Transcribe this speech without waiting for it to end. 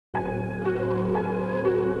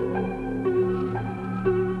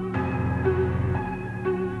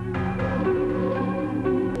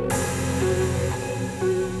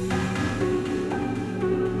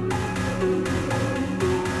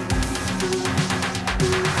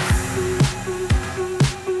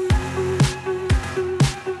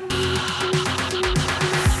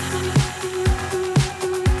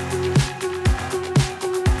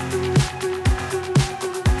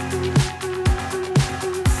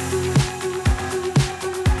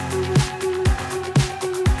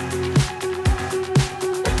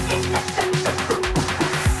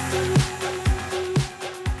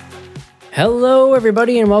Hello,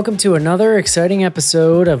 everybody, and welcome to another exciting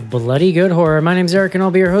episode of Bloody Good Horror. My name's Eric, and I'll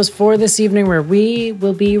be your host for this evening, where we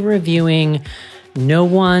will be reviewing No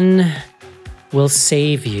One Will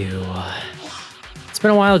Save You. It's been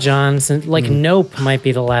a while, John, since Nope might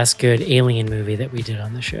be the last good alien movie that we did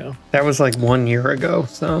on the show. That was like 1 year ago,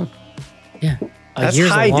 so yeah, that's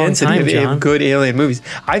high density of good alien movies.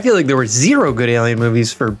 I feel like there were 0 good alien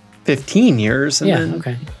movies for 15 years. And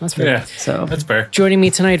okay, that's fair. Yeah, so that's fair. Joining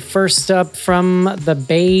me tonight, first up from the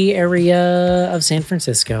Bay Area of San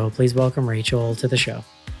Francisco, please welcome Rachel to the show.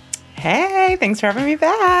 Hey, thanks for having me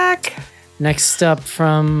back. Next up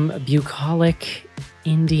from bucolic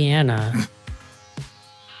Indiana,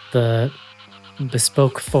 the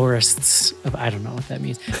bespoke forests of, I don't know what that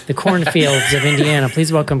means, the cornfields of Indiana.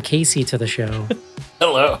 Please welcome Casey to the show.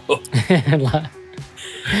 Hello.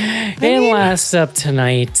 And last up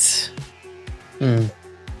tonight,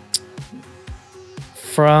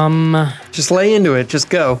 from just lay into it. Just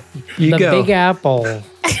go. the Big Apple.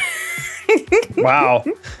 Wow.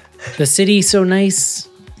 The city so nice,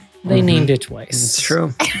 they named it twice. It's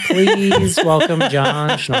true. Please welcome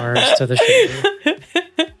John Schnorrs to the show.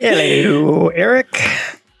 Hello, Eric.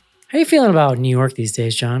 How you feeling about New York these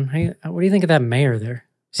days, John? What do you think of that mayor there?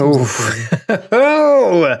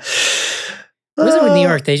 What is it with New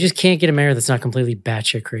York? They just can't get a mayor that's not completely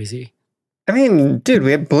batshit crazy. I mean, dude,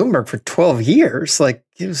 we had Bloomberg for 12 years. Like,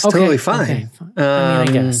 it was totally fine. Okay, fine. I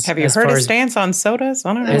guess. Have you heard his stance on sodas?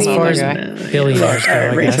 I don't know. As far as billionaires go,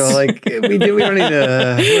 I Rachel, guess. like, we don't need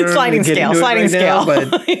to... Sliding scale.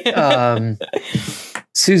 Now, but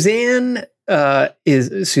Suzanne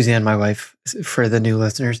is... Suzanne, my wife, for the new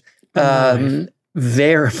listeners.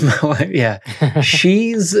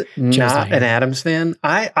 She's not an Addams fan.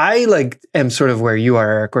 I like am sort of where you are,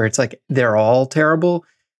 Eric, where it's like they're all terrible.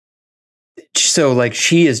 So like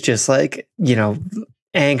she is just like, you know,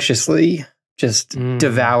 anxiously just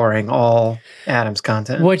devouring all Addams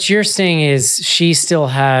content. What you're saying is she still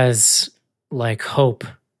has like hope,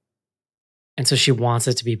 and so she wants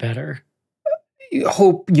it to be better.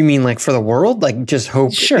 Hope, you mean like for the world? Like just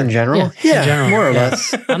hope in general? Yeah, in general, more or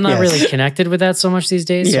less. I'm not really connected with that so much these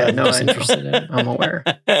days. So I'm just interested in it. I'm aware.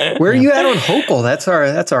 Where are you at on Hochul? That's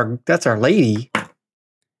our lady.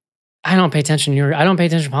 I don't pay attention to I don't pay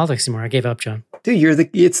attention to politics anymore. I gave up, John. Dude,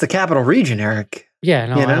 it's the capital region, Eric. Yeah,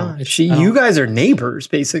 no, you know, you guys are neighbors,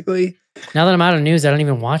 basically. Now that I'm out of news, I don't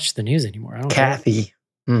even watch the news anymore. I don't Kathy.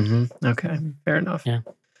 Okay, fair enough. Yeah.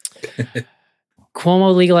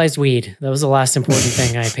 Cuomo legalized weed. That was the last important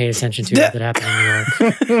thing I paid attention to that happened in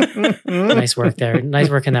New York. Nice work there. Nice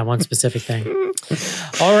work in that one specific thing.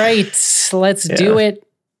 All right, let's do it.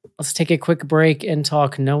 Let's take a quick break and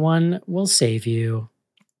talk No One Will Save You.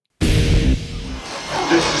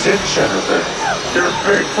 This is it, Senator. Your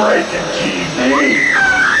big break in TV.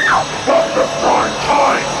 From the prime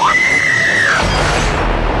time.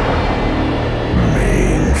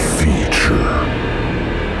 Main feature.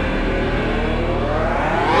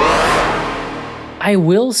 I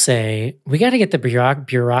will say we got to get the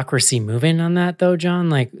bureaucracy moving on that, though,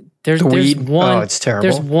 John. Like, there's one. Oh, it's terrible.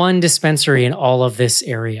 There's one dispensary in all of this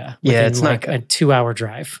area. Yeah, it's like not a 2-hour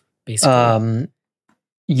drive, basically.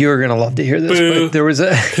 You're gonna love to hear this, but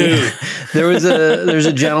there's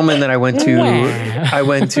a gentleman that I went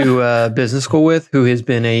to business school with who has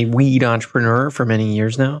been a weed entrepreneur for many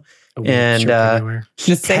years now. And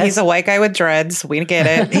he's a white guy with dreads. We get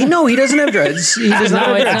it. He doesn't have dreads. He does not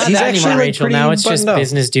have dreads. He's actually Rachel. Now it's just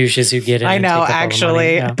business douches who get it. I know,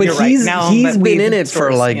 actually. Yeah. But he's been in it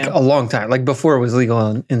for like a long time, like before it was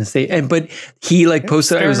legal in the state. But he like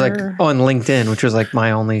posted, it was like on LinkedIn, which was like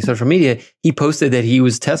my only social media. He posted that he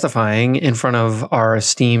was testifying in front of our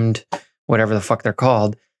esteemed, whatever the fuck they're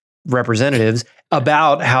called, representatives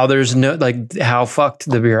about how there's no, like how fucked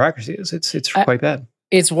the bureaucracy is. It's quite bad.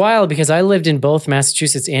 It's wild because I lived in both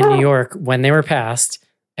Massachusetts and New York when they were passed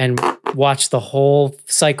and watched the whole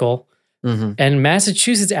cycle. And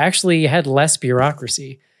Massachusetts actually had less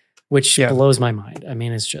bureaucracy, which blows my mind. I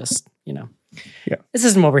mean, it's just, you know, this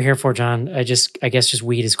isn't what we're here for, John. I guess just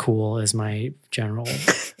weed is cool is my general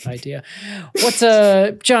idea.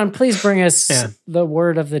 John, please bring us the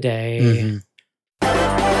word of the day.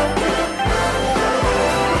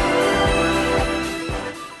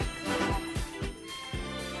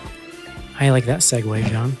 I like that segue,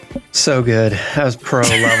 John. So good. That was pro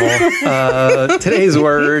level. Today's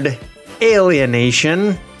word,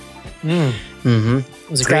 alienation. It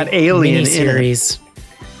was a great alien series.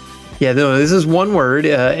 Yeah, no, this is one word,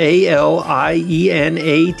 alienation,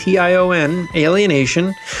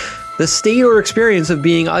 alienation. The state or experience of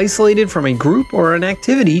being isolated from a group or an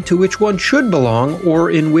activity to which one should belong or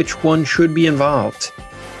in which one should be involved.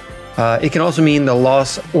 It can also mean the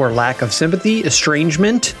loss or lack of sympathy,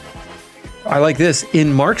 estrangement. I like this.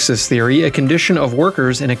 In Marxist theory, a condition of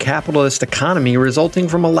workers in a capitalist economy resulting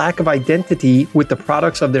from a lack of identity with the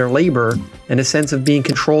products of their labor and a sense of being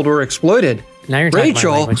controlled or exploited. Now you're talking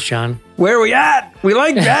Rachel, my language, John. Where are we at? We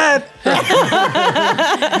like that.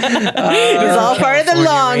 It's all part of the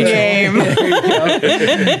long game.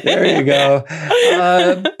 There you go.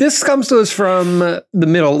 This comes to us from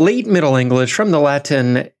the late Middle English, from the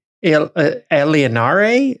Latin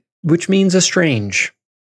alienare, which means estrange.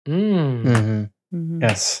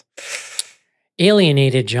 Yes.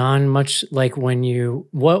 Alienated, John, much like when you,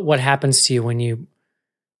 what happens to you when you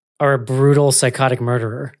are a brutal psychotic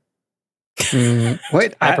murderer?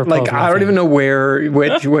 What? I don't even know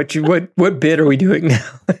what bit are we doing now?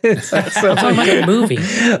 It's I'm talking about the movie.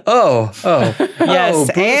 Oh. Yes,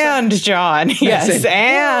 and John. Yes,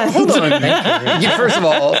 and. Hold on. Thank you. First of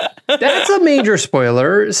all, that's a major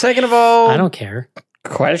spoiler. Second of all, I don't care.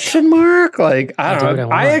 Question mark? Like, I don't know.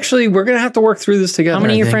 We're going to have to work through this together. How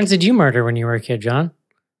many of your friends did you murder when you were a kid, John?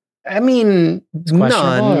 I mean,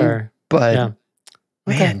 none. But yeah.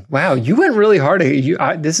 Man, wow, you went really hard.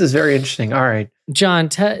 This is very interesting. All right. John,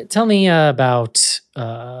 tell me about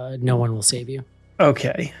No One Will Save You.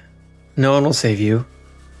 Okay. No One Will Save You.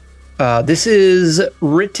 This is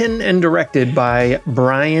written and directed by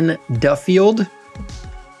Brian Duffield.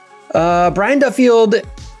 Brian Duffield,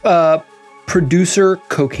 producer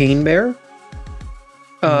Cocaine Bear.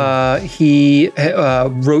 He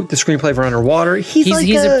wrote the screenplay for Underwater.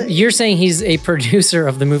 You're saying he's a producer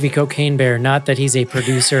of the movie Cocaine Bear, not that he's a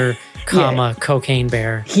producer, Cocaine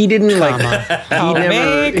Bear. He didn't he didn't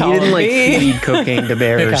feed cocaine to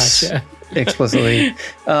bears. Gotcha. Explicitly.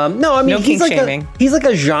 No, I mean, he's like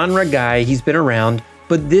a genre guy. He's been around,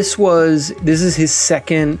 but this is his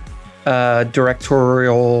second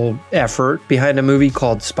directorial effort behind a movie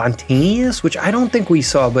called Spontaneous, which I don't think we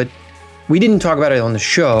saw, but we didn't talk about it on the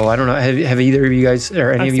show. I don't know. Have either of you guys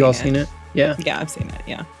or any of you all seen it? Yeah. Yeah, I've seen it.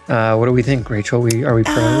 Yeah. What do we think, Rachel? Are we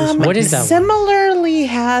pros? What is that? Similarly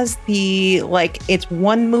has the, it's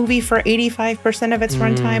one movie for 85% of its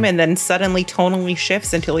runtime and then suddenly tonally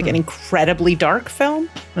shifts into an incredibly dark film.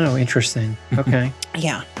 Oh, interesting. Okay.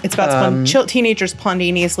 Yeah. It's about teenagers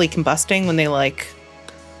spontaneously combusting when they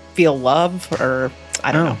feel love or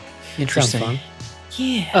I don't know. Interesting. Sounds fun.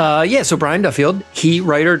 Yeah. So Brian Duffield,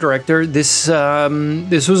 writer, director. This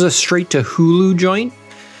was a straight to Hulu joint.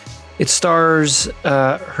 It stars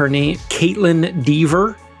her name, Caitlin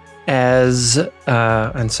Dever, as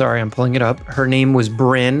I'm sorry, I'm pulling it up. Her name was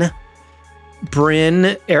Bryn.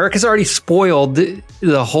 Eric has already spoiled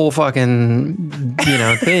the whole fucking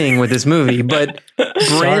thing with this movie, but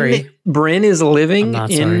Bryn is living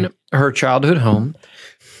in her childhood home.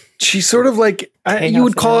 She's sort of you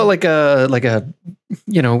would call it like a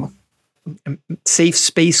safe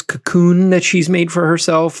space cocoon that she's made for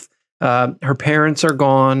herself. Her parents are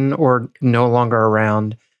gone or no longer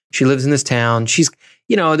around. She lives in this town. She's,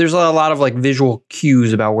 there's a lot of visual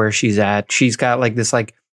cues about where she's at. She's got this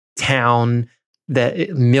town,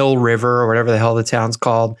 that Mill River or whatever the hell the town's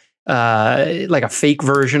called. A fake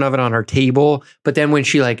version of it on her table, but then when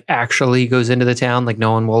she actually goes into the town,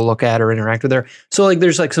 no one will look at or interact with her. So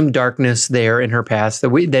there's some darkness there in her past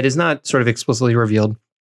that is not sort of explicitly revealed.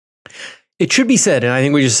 It should be said, and I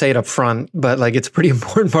think we just say it up front, but it's a pretty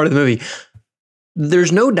important part of the movie.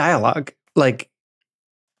 There's no dialogue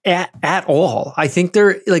at all. I think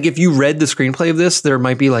there if you read the screenplay of this, there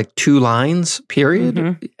might be 2 lines,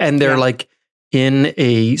 period, and they're in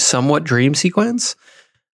a somewhat dream sequence.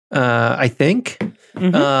 I think.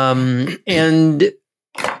 And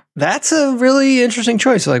that's a really interesting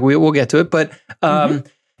choice. We'll get to it, but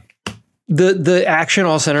the action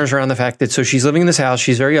all centers around the fact that she's living in this house.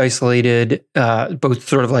 She's very isolated, both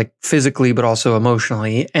sort of physically, but also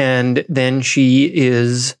emotionally. And then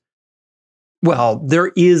there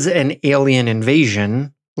is an alien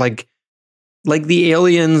invasion, like the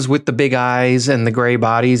aliens with the big eyes and the gray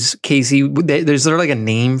bodies. Casey, there's there a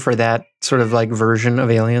name for that sort of version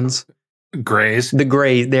of aliens? Grays. The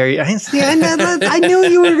gray. There. I knew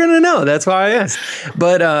you were gonna know. That's why I asked.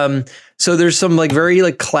 But so there's some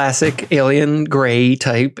very classic alien gray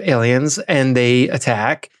type aliens, and they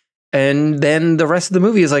attack, and then the rest of the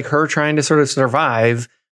movie is her trying to sort of survive,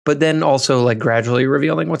 but then also gradually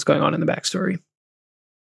revealing what's going on in the backstory.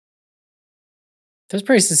 That's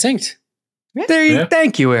pretty succinct.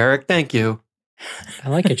 Thank you, Eric. Thank you. I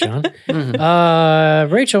like it, John.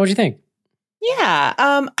 Rachel, what do you think? Yeah,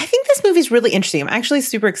 I think this movie is really interesting. I'm actually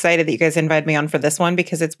super excited that you guys invited me on for this one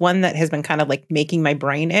because it's one that has been kind of making my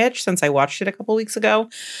brain itch since I watched it a couple weeks ago.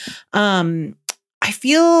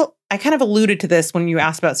 I kind of alluded to this when you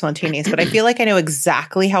asked about spontaneous, but I feel like I know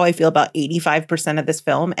exactly how I feel about 85% of this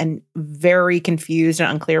film and very confused and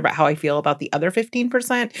unclear about how I feel about the other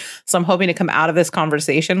 15%. So I'm hoping to come out of this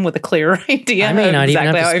conversation with a clear idea. I may not exactly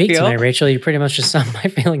even have to speak tonight, Rachel. You pretty much just summed my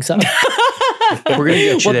feelings up. We're going to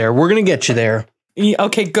get you there. We're going to get you there.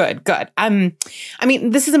 Okay, good. I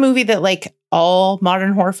mean, this is a movie that, like all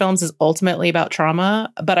modern horror films, is ultimately about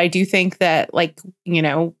trauma. But I do think that, like, you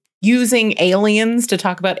know, using aliens to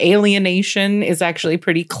talk about alienation is actually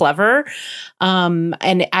pretty clever.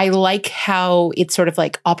 And I like how it's sort of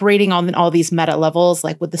like operating on all these meta levels,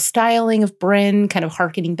 like with the styling of Bryn, kind of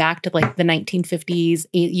harkening back to like the 1950s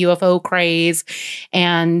UFO craze,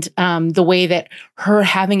 and the way that her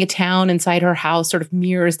having a town inside her house sort of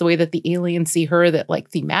mirrors the way that the aliens see her, that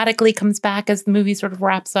like thematically comes back as the movie sort of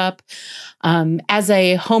wraps up. As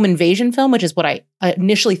a home invasion film, which is what I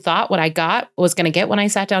initially thought what I was going to get when I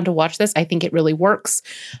sat down to watch this, I think it really works.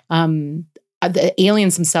 The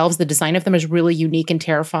aliens themselves, the design of them is really unique and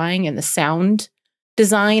terrifying, and the sound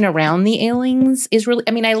design around the aliens is really,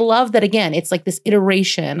 I mean, I love that. Again, it's like this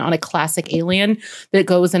iteration on a classic Alien that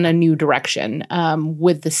goes in a new direction,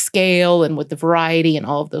 with the scale and with the variety and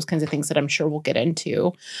all of those kinds of things that I'm sure we'll get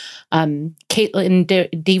into.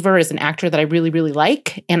 Caitlin Dever is an actor that I really, really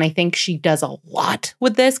like, and I think she does a lot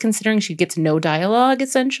with this, considering she gets no dialogue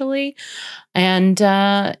essentially. And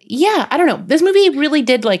yeah, I don't know. This movie really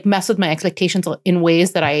did like mess with my expectations in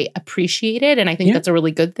ways that I appreciated, and I think that's a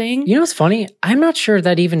really good thing. You know what's funny? I'm not sure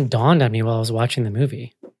that even dawned on me while I was watching the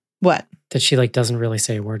movie. What? That she like doesn't really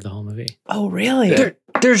say a word the whole movie. Oh, really?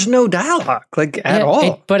 There's no dialogue like at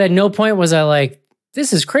all. But at no point was I like,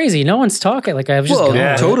 this is crazy. No one's talking. Like I was just going.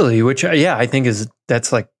 Yeah, totally. Which I think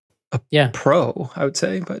that's like a pro, I would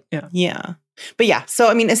say. But yeah. But yeah, so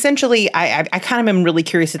I mean, essentially, I kind of am really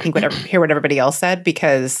curious to hear what everybody else said,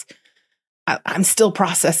 because I'm still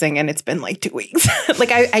processing, and it's been like 2 weeks.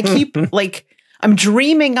 Like I keep like I'm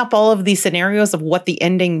dreaming up all of these scenarios of what the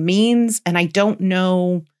ending means, and I don't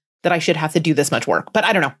know that I should have to do this much work. But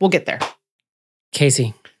I don't know. We'll get there.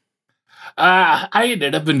 Casey. I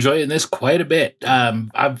ended up enjoying this quite a bit.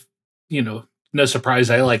 I've, no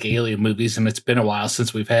surprise, I like alien movies, and it's been a while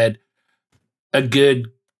since we've had a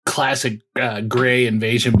good classic gray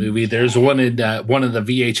invasion movie. There's one in one of the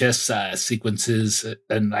VHS sequences,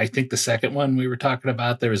 and I think the second one we were talking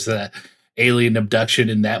about, there was a alien abduction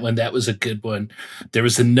in that one. That was a good one. There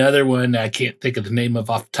was another one I can't think of the name of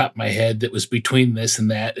off the top of my head that was between this and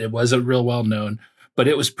that. It wasn't real well known, but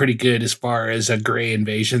it was pretty good as far as a gray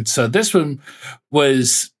invasion. So this one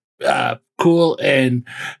was cool, and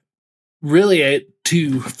really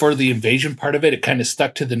for the invasion part of it, it kind of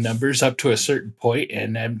stuck to the numbers up to a certain point.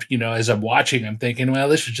 And I'm, as I'm watching, I'm thinking, well,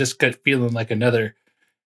 this is just kind of feeling like another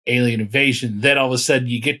alien invasion. Then all of a sudden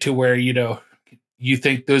you get to where, you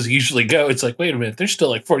think those usually go. It's like, wait a minute, there's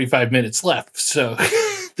still like 45 minutes left. So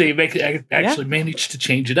they actually managed to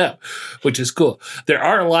change it up, which is cool. There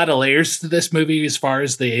are a lot of layers to this movie as far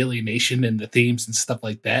as the alienation and the themes and stuff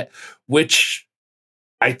like that, which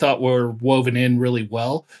I thought were woven in really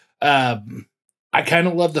well. I kind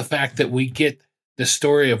of love the fact that we get the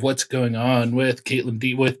story of what's going on with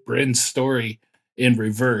with Bryn's story in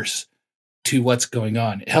reverse to what's going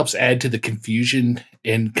on. It helps add to the confusion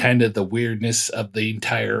and kind of the weirdness of the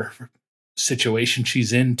entire situation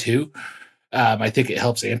she's in too. I think it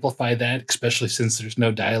helps amplify that, especially since there's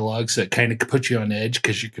no dialogue. So it kind of puts you on edge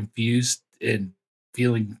because you're confused and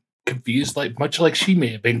feeling confused, much like she may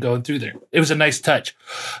have been going through there. It was a nice touch.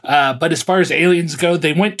 But as far as aliens go,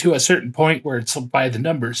 they went to a certain point where it's by the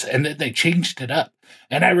numbers, and then they changed it up.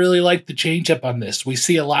 And I really like the change up on this. We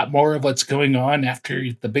see a lot more of what's going on after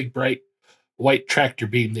the big bright white tractor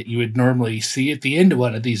beam that you would normally see at the end of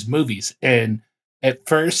one of these movies. And at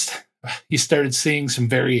first, you started seeing some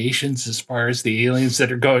variations as far as the aliens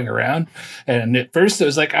that are going around. And at first it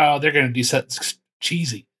was like, oh, they're going to do something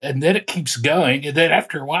cheesy. And then it keeps going. And then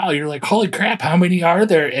after a while, you're like, holy crap, how many are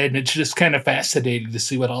there? And it's just kind of fascinating to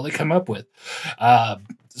see what all they come up with.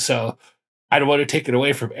 So I don't want to take it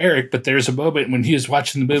away from Eric, but there's a moment when he was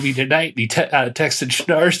watching the movie tonight, and he texted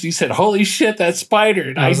Schnars, and he said, holy shit, that spider.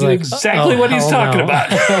 And I knew exactly what he's talking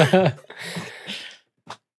about.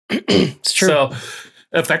 It's true. So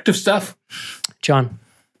effective stuff. John.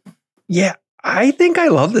 Yeah, I think I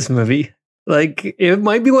love this movie. Like, it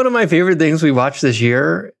might be one of my favorite things we watched this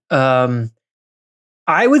year.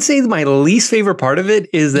 I would say my least favorite part of it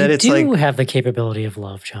is that it's like... You do have the capability of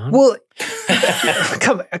love, John. Well,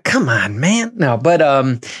 come on, man. No,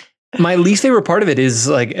 but my least favorite part of it is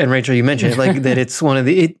like, and Rachel, you mentioned it, like that it's one of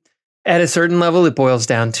at a certain level, it boils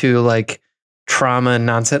down to like trauma and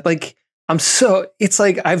nonsense. Like, it's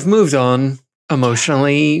like I've moved on.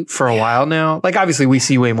 emotionally for a while now. Like, obviously we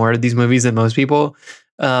see way more of these movies than most people.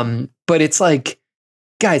 But it's like,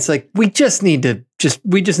 guys, like we just need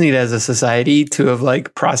as a society to have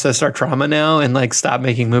like processed our trauma now and like stop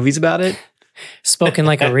making movies about it. Spoken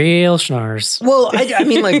like a real schnars. Well, I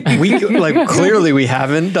mean, like we like clearly we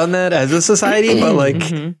haven't done that as a society, but like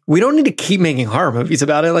we don't need to keep making horror movies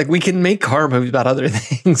about it. Like we can make horror movies about other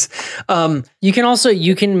things.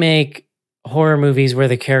 You can make horror movies where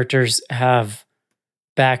the characters have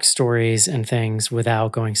backstories and things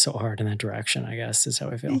without going so hard in that direction, I guess is how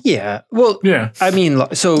I feel. Yeah. Well, yeah. I mean,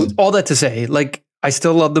 so all that to say, like, I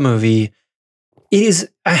still love the movie. It is,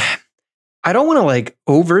 I don't want to like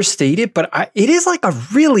overstate it, but it is like a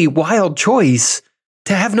really wild choice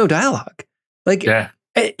to have no dialogue. Like,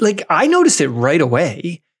 like I noticed it right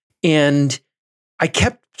away and I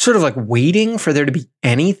kept sort of like waiting for there to be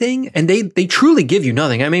anything. And they truly give you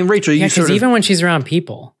nothing. I mean, Rachel, you sort of, even when she's around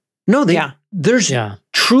people. No,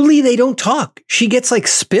 truly they don't talk. She gets like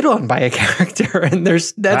spit on by a character and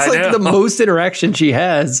that's like the most interaction she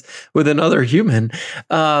has with another human.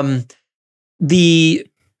 Rachel,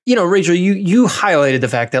 you highlighted the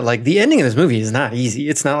fact that like the ending of this movie is not easy.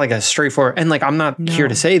 It's not like a straightforward, and like I'm not here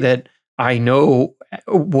to say that I know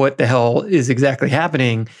what the hell is exactly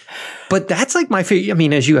happening, but that's like my favorite. I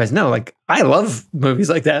mean, as you guys know, like I love movies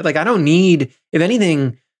like that. Like I don't need, if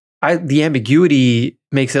anything, the ambiguity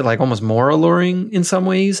makes it like almost more alluring in some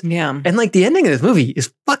ways. Yeah. And like the ending of this movie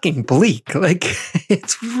is fucking bleak. Like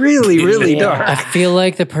it's really, really dark. I feel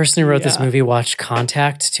like the person who wrote this movie watched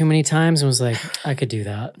Contact too many times and was like, I could do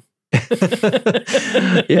that.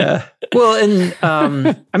 Yeah. Well, and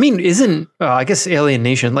I mean, I guess Alien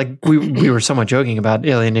Nation, like we were somewhat joking about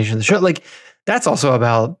Alien Nation, the show, like that's also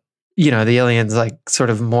about, the aliens like sort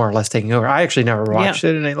of more or less taking over. I actually never watched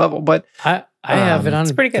it at any level, but I have it on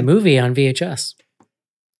the movie on VHS.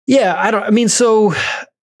 Yeah, so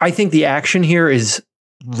I think the action here is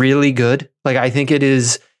really good. Like, I think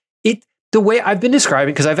the way I've been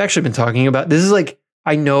describing, because I've actually been talking about, this is like,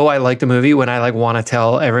 I know I like the movie when I like want to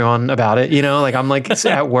tell everyone about it, like I'm like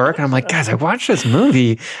at work and I'm like, guys, I watched this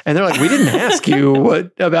movie. And they're like, we didn't ask you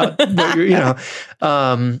about what you're,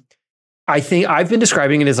 I think I've been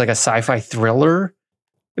describing it as like a sci-fi thriller.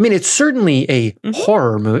 I mean, it's certainly a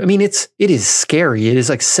horror movie. I mean, it is scary. It is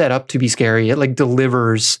like set up to be scary. It like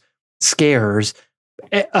delivers scares.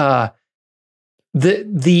 But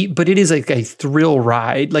it is like a thrill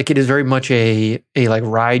ride. Like it is very much a like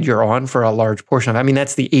ride you're on for a large portion of it. I mean,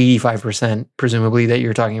 that's the 85% presumably that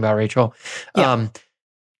you're talking about, Rachel. Yeah.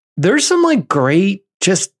 There's some like great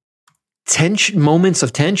just moments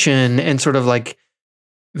of tension and sort of like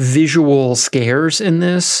visual scares in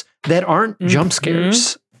this that aren't jump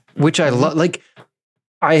scares, which I love. Like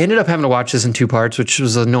I ended up having to watch this in 2 parts, which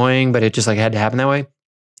was annoying, but it just like had to happen that way.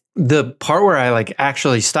 The part where I like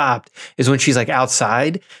actually stopped is when she's like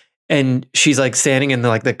outside and she's like standing in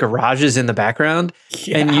the garages in the background,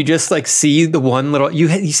 and you just like see the one little you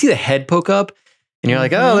see the head poke up, and you're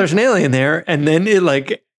like, oh, there's an alien there, and then it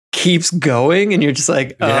like keeps going, and you're just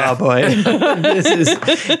like, oh boy, this is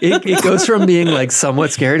it goes from being like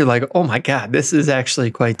somewhat scary to like, oh my god, this is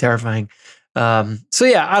actually quite terrifying. So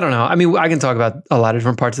yeah, I don't know. I mean, I can talk about a lot of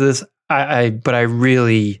different parts of this. But I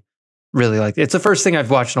really like it. It's the first thing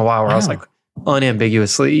I've watched in a while where I was like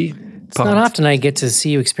unambiguously pumped. It's not often I get to see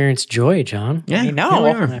you experience joy, John. Yeah, I know.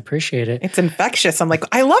 I appreciate it. It's infectious. I'm like,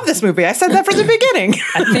 I love this movie. I said that from the beginning.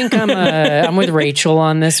 I think I'm with Rachel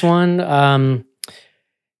on this one.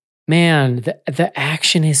 Man, the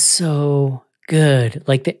action is so good.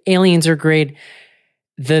 Like the aliens are great.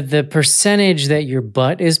 The percentage that your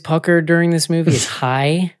butt is puckered during this movie is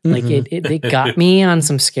high. Like it got me on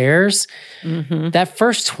some scares. That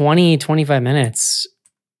first 20, 25 minutes,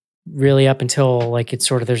 really up until like it's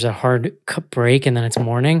sort of, there's a hard break and then it's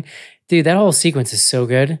morning. Dude, that whole sequence is so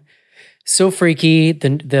good. So freaky.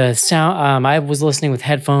 The sound, I was listening with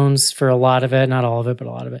headphones for a lot of it, not all of it, but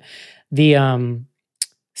a lot of it. The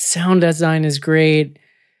sound design is great.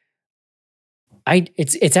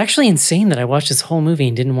 It's actually insane that I watched this whole movie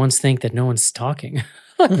and didn't once think that no one's talking.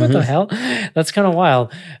 Like, what the hell? That's kind of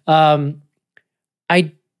wild.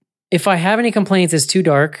 If I have any complaints, it's too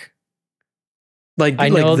dark. Like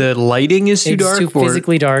the lighting is too dark? It's too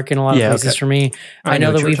physically dark in a lot of places for me. I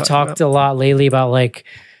know that we've talked a lot lately about like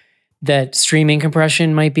that streaming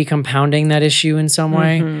compression might be compounding that issue in some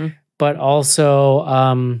way, but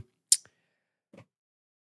also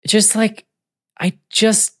just like, I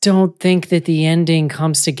just don't think that the ending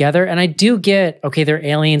comes together. And I do get, okay, they're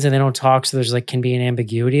aliens and they don't talk, so there's like can be an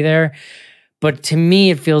ambiguity there. But to me,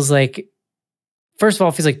 it feels like, first of all,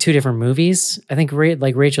 it feels like 2 different movies. I think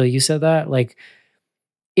like Rachel, you said that. Like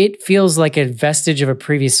it feels like a vestige of a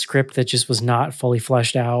previous script that just was not fully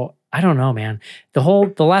fleshed out. I don't know, man. The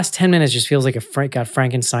last 10 minutes just feels like got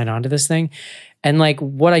Frankenstein onto this thing. And like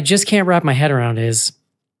what I just can't wrap my head around is,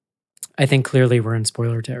 I think clearly we're in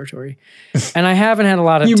spoiler territory. And I haven't had a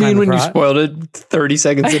lot of time. You mean when you spoiled it 30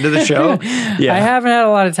 seconds into the show? Yeah. I haven't had a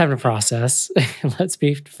lot of time to process. Let's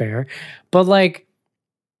be fair. But like,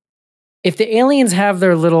 if the aliens have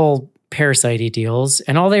their little parasite-y deals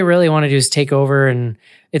and all they really want to do is take over, and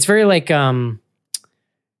it's very like,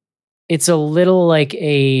 it's a little like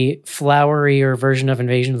a flowerier version of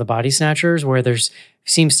Invasion of the Body Snatchers, where there's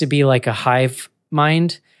seems to be like a hive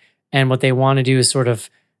mind, and what they want to do is sort of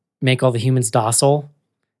make all the humans docile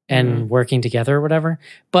and working together or whatever.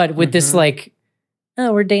 But with this like,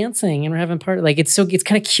 oh, we're dancing and we're having party, like it's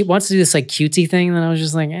kind of cute. Wants to do this like cutesy thing, and then I was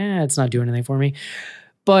just like, it's not doing anything for me.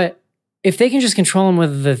 But if they can just control them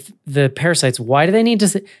with the parasites, why do they need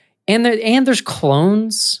to? And there's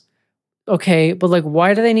clones. Okay, but like,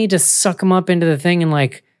 why do they need to suck them up into the thing and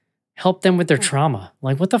like help them with their trauma?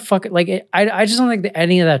 Like, what the fuck? Like, I just don't think that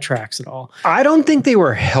any of that tracks at all. I don't think they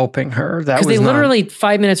were helping her. That was they literally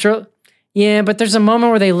 5 minutes. Yeah, but there's a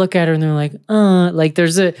moment where they look at her and they're like, like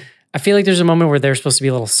I feel like there's a moment where they're supposed to be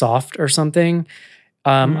a little soft or something.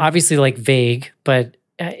 Obviously like vague, but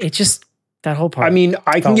it just, that whole part. I mean,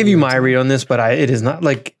 I can give you my read on this, but it is not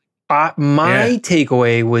like, my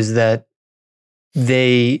takeaway was that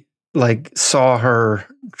they like saw her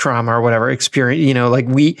trauma or whatever experience, you know, like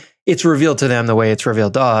it's revealed to them the way it's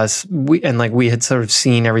revealed to us. We had sort of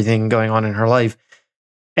seen everything going on in her life.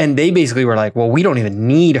 And they basically were like, well, we don't even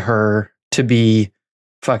need her to be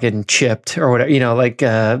fucking chipped or whatever, you know, like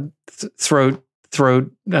throat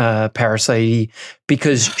parasite,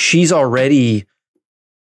 because she's already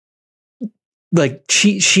like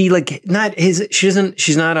she like not his she doesn't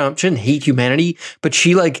she shouldn't hate humanity, but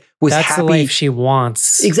she like was that's happy. The life she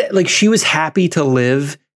wants. Exactly, like she was happy to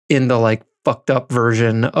live in the like fucked up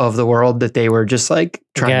version of the world that they were just like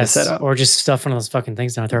trying to set up, or just stuff one of those fucking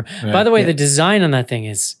things down there. Right. By the way, the design on that thing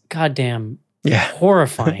is goddamn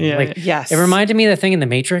horrifying. It reminded me of the thing in the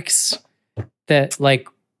Matrix that like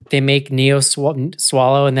they make Neo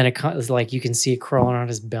swallow, and then it is like you can see it crawling on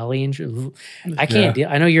his belly. And I can't deal.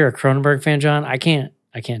 I know you're a Cronenberg fan, John. I can't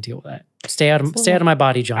deal with that. Stay out of my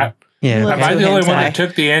body, John. Am I the only one that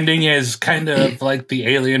took the ending as kind of like the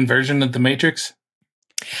alien version of the Matrix?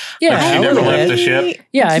 Yeah, like she never left the ship.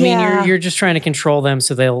 Yeah, I mean you're just trying to control them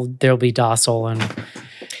so they'll be docile,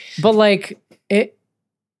 but like it.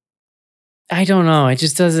 I don't know. It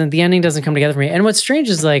just doesn't. The ending doesn't come together for me. And what's strange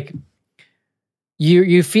is like.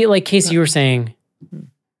 You feel like, Casey, you were saying,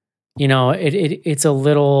 you know, it's a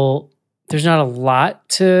little, there's not a lot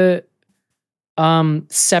to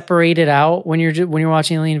separate it out when you're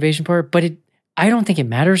watching Alien Invasion part, but I don't think it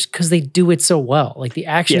matters because they do it so well. Like the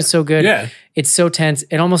action is so good. Yeah. It's so tense.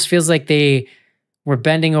 It almost feels like they were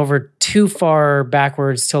bending over too far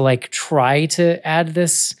backwards to like try to add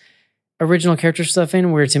this original character stuff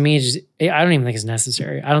in, where to me, I don't even think it's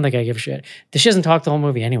necessary. I don't think I give a shit. She doesn't talk the whole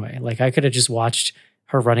movie anyway. Like I could have just watched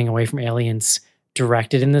her running away from aliens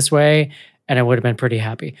directed in this way, and I would have been pretty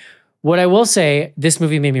happy. What I will say, this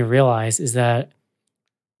movie made me realize is that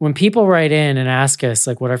when people write in and ask us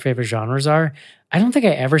like what our favorite genres are, I don't think I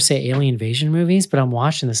ever say alien invasion movies, but I'm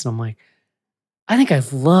watching this and I'm like, I think I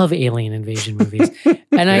love alien invasion movies.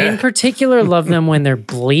 And I in particular love them when they're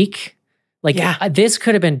bleak. Like this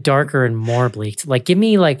could have been darker and more bleak. Like give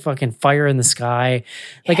me like fucking fire in the sky.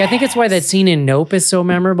 Like I think it's why that scene in Nope is so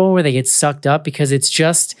memorable, where they get sucked up, because it's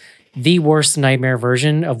just the worst nightmare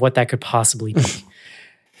version of what that could possibly be.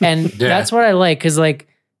 And that's what I like, because like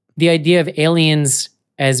the idea of aliens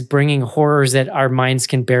as bringing horrors that our minds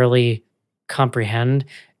can barely comprehend,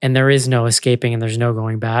 and there is no escaping and there's no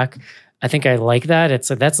going back. I think I like that.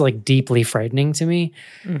 That's like deeply frightening to me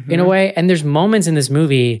in a way. And there's moments in this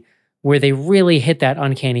movie where they really hit that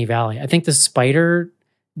uncanny valley. I think the spider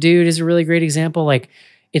dude is a really great example. Like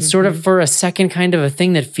it's sort of for a second kind of a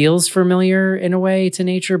thing that feels familiar in a way to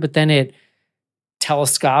nature, but then it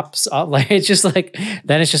telescopes up. Like it's just like,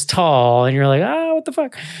 then it's just tall and you're like, what the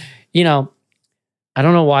fuck? You know, I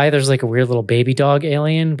don't know why there's like a weird little baby dog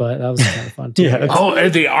alien, but that was kind of fun too.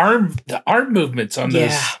 And the arm movements on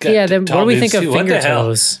those. Then what do we think of finger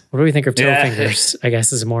toes? What do we think of toe fingers? I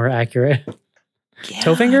guess is more accurate.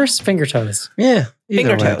 Toe fingers? Finger toes. Yeah.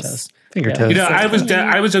 Finger toes. Finger toes. You know,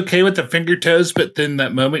 I was okay with the finger toes, but then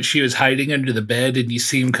that moment she was hiding under the bed and you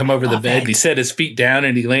see him come over the bed and he set his feet down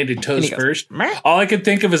and he landed toes first. All I could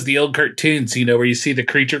think of was the old cartoons, you know, where you see the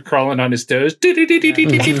creature crawling on his toes. I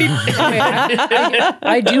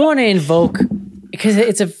do want to invoke, because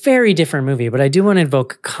it's a very different movie, but I do want to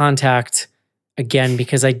invoke Contact again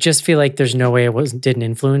because I just feel like there's no way it didn't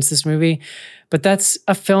influence this movie. But that's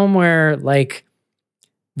a film where like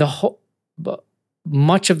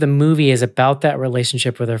much of the movie is about that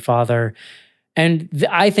relationship with her father. And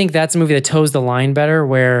I think that's a movie that toes the line better,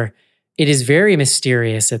 where it is very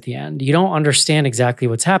mysterious at the end. You don't understand exactly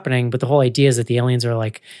what's happening, but the whole idea is that the aliens are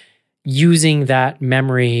like using that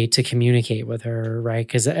memory to communicate with her, right?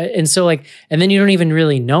 And then you don't even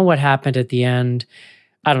really know what happened at the end.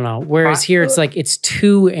 I don't know. Whereas here it's like it's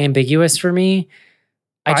too ambiguous for me.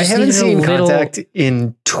 I haven't seen Contact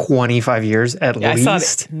in 25 years at least. I saw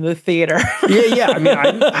it in the theater. yeah. I mean,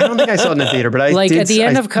 I don't think I saw it in the theater, but I like did, at the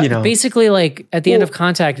end of basically like at the end of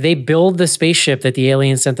Contact, they build the spaceship that the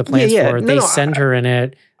aliens sent the plans for. They send her in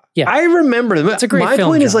it. Yeah, I remember them. It's a great My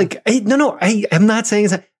film. point is like, I'm not saying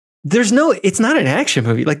it's not an action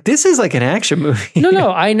movie. Like this is like an action movie.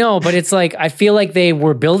 No, I know, but it's like I feel like they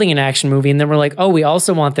were building an action movie, and then we're like, oh, we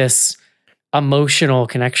also want this emotional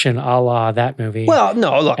connection a la that movie. Well,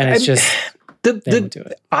 no, look, and it's just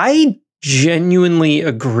I genuinely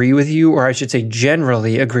agree with you, or I should say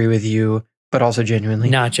generally agree with you, but also genuinely.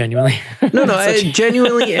 Not genuinely. No,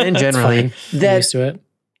 genuinely and generally. That used to it.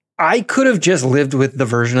 I could have just lived with the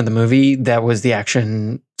version of the movie that was the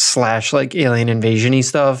action / like alien invasion-y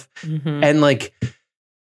stuff. Mm-hmm. And like,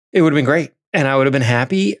 it would have been great. And I would have been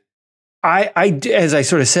happy. I, as I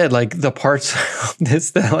sort of said, like the parts of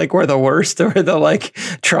this that like were the worst or the like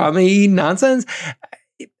trauma-y nonsense,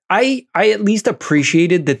 I at least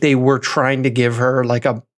appreciated that they were trying to give her like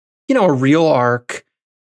a real arc.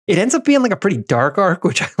 It ends up being like a pretty dark arc,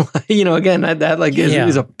 which I like, again, that like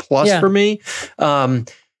is a plus for me.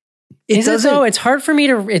 Is it though? It's hard for me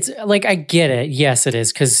to, it's like, I get it. Yes, it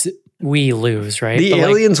is. Cause we lose, right? The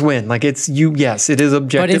aliens win. Like it's yes, it is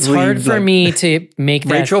objectively. But it's hard for me to make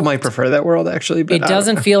that. Rachel might prefer that world actually, but it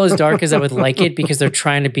doesn't feel as dark as I would like it because they're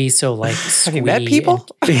trying to be so like Have you met people?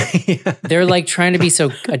 They're like trying to be so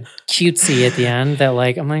cutesy at the end that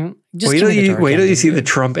like, I'm like, just wait till you see the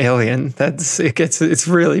Trump alien. It's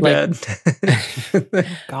really bad.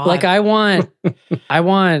 God. Like I want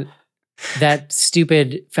that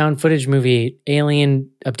stupid found footage movie, Alien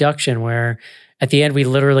Abduction, where at the end we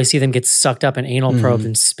literally see them get sucked up in anal probes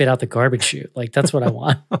and spit out the garbage chute. Like that's what I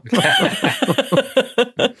want.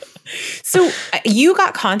 So you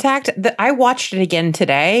got Contact. I watched it again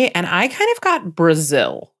today, and I kind of got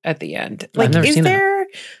Brazil at the end. Like, is there?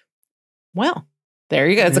 Well, there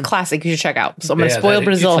you go. It's a classic you should check out. So I'm going to spoil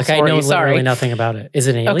Brazil like for I know you. Sorry, literally nothing about it. Is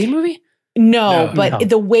it an alien movie? No, but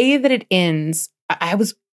the way that it ends,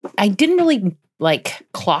 I didn't really like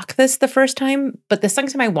clock this the first time, but the second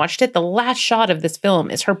time I watched it, the last shot of this film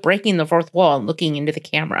is her breaking the fourth wall and looking into the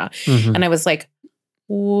camera. Mm-hmm. And I was like,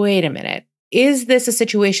 wait a minute. Is this a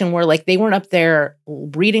situation where like they weren't up there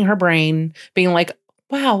reading her brain, being like,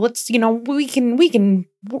 wow, let's, we can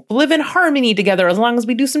live in harmony together as long as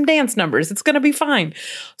we do some dance numbers. It's going to be fine.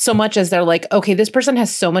 So much as they're like, okay, this person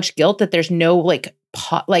has so much guilt that there's no like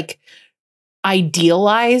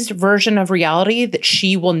idealized version of reality that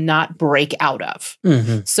she will not break out of.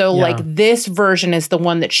 Mm-hmm. So like this version is the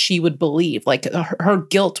one that she would believe. Like her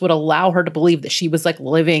guilt would allow her to believe that she was like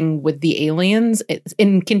living with the aliens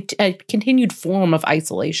in a continued form of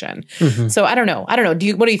isolation. Mm-hmm. So I don't know. What do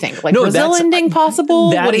you think? Like Brazil ending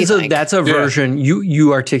possible? What do you think? That's a version.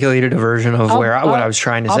 You articulated a version of what I was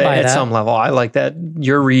trying to say at some level. I like that.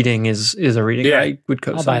 Your reading is a reading I would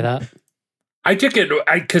co-sign. I'll buy that. I took it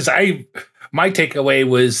because my takeaway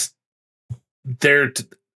was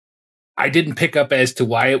I didn't pick up as to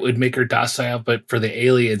why it would make her docile, but for the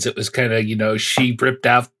aliens, it was kind of, she ripped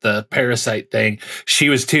out the parasite thing. She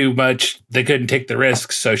was too much. They couldn't take the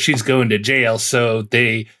risks. So she's going to jail. So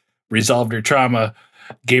they resolved her trauma,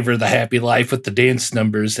 gave her the happy life with the dance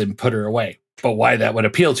numbers and put her away. But why that would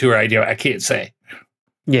appeal to her, I can't say.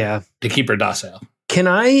 Yeah. To keep her docile.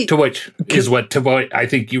 To what I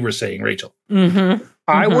think you were saying, Rachel. Mm-hmm.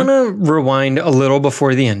 I want to rewind a little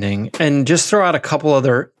before the ending and just throw out a couple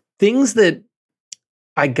other things that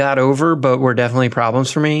I got over, but were definitely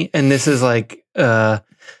problems for me. And this is like, one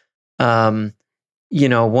of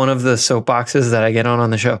the soapboxes that I get on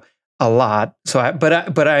the show a lot. So,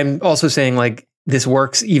 but I'm also saying like this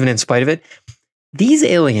works even in spite of it. These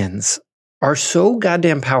aliens are so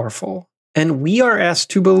goddamn powerful, and we are asked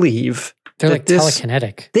to believe they're like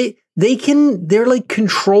telekinetic. They're like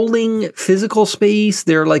controlling physical space.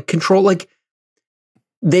 They're like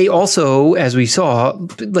they also, as we saw,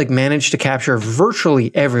 like managed to capture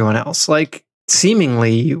virtually everyone else, like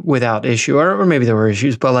seemingly without issue, or maybe there were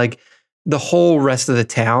issues, but like the whole rest of the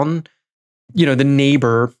town, the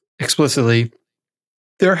neighbor explicitly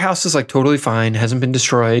their house is like totally fine, hasn't been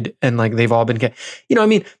destroyed, and like they've all been, I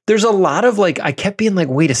mean, there's a lot of like, I kept being like,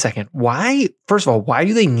 wait a second, why? First of all, why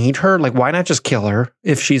do they need her? Like, why not just kill her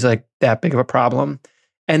if she's like that big of a problem?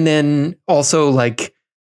 And then also like,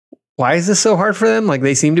 why is this so hard for them? Like,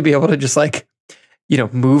 they seem to be able to just like,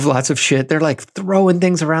 move lots of shit. They're like throwing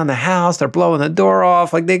things around the house. They're blowing the door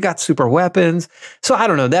off. Like, they got super weapons. So I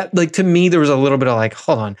don't know, that like, to me, there was a little bit of like,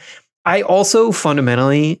 hold on. I also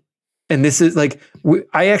fundamentally, and this is like,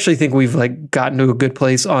 I actually think we've like gotten to a good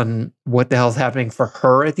place on what the hell's happening for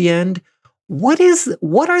her at the end. What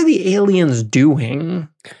are the aliens doing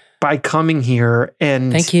by coming here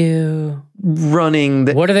and thank you running?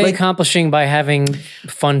 What are they accomplishing by having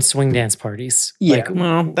fun swing dance parties? Yeah, like,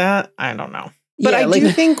 well, that I don't know, but I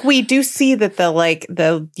do think we do see that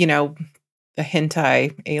the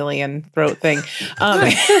hentai alien throat thing.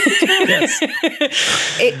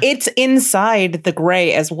 It's inside the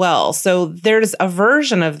gray as well. So there's a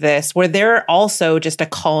version of this where they're also just a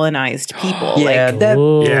colonized people.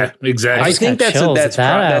 Yeah, exactly. I think that's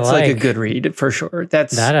like a good read for sure.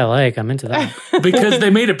 That I like. I'm into that because they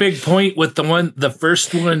made a big point with the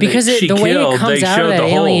first one because the way it comes out of that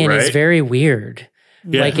alien is very weird.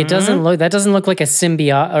 Yeah. Like, it doesn't look like a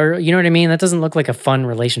symbiote, or you know what I mean? That doesn't look like a fun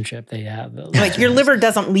relationship they have. Like, your liver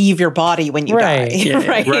doesn't leave your body when you die. Yeah,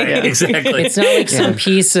 right. Exactly. It's not like some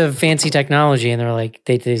piece of fancy technology and they're like,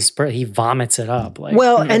 he vomits it up. Like,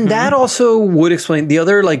 and that also would explain the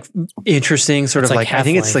other like interesting sort of like I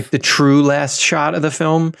think it's like the true last shot of the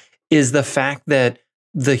film is the fact that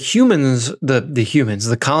the humans,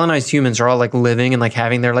 the colonized humans are all like living and like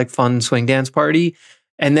having their like fun swing dance party.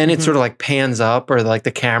 And then it sort of like pans up, or like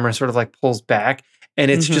the camera sort of like pulls back,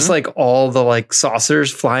 and it's just like all the like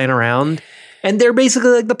saucers flying around, and they're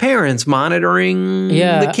basically like the parents monitoring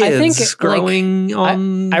the kids growing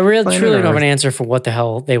on. I really truly don't have an answer for what the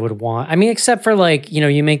hell they would want. I mean, except for like,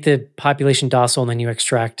 you make the population docile and then you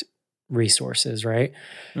extract resources, right?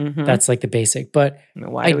 That's like the basic. But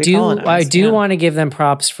I do want to give them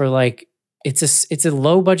props for like it's a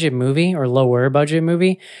low budget movie or lower budget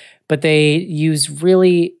movie. But they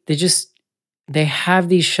have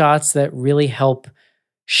these shots that really help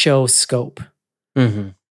show scope.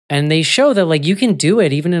 And they show that like you can do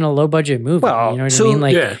it even in a low budget movie. Well, you know what I mean?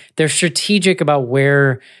 Like they're strategic about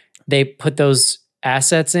where they put those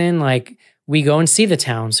assets in. Like, we go and see the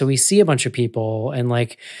town. So we see a bunch of people and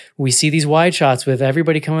like we see these wide shots with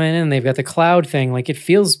everybody coming in and they've got the cloud thing. Like, it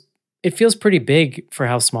feels pretty big for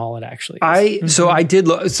how small it actually is. So I did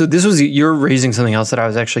look, so this was, you're raising something else that I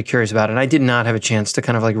was actually curious about, and I did not have a chance to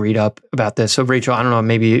kind of like read up about this. So Rachel, I don't know,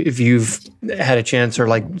 maybe if you've had a chance or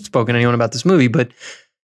like spoken to anyone about this movie, but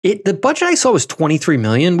the budget I saw was 23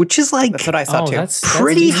 million, which is like, that's what I saw too. That's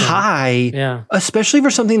pretty high, especially for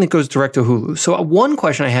something that goes direct to Hulu. So one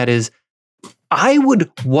question I had is, I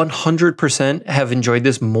would 100% have enjoyed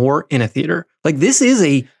this more in a theater. Like, this is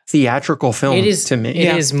a theatrical film to me.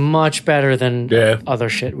 It is much better than other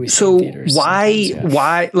shit we see in theaters. So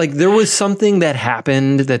why, like, there was something that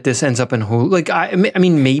happened that this ends up in Hulu. Like, I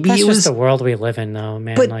mean, maybe that's it was just the world we live in, though,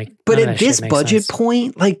 man. But at this budget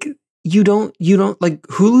point, like, you don't like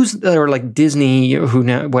Hulu's or like Disney,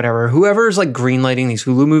 whoever's like greenlighting these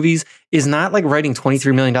Hulu movies is not like writing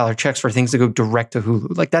 $23 million checks for things to go direct to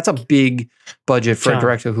Hulu. Like, that's a big budget for a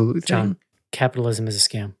direct to Hulu thing. John, capitalism is a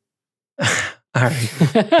scam. All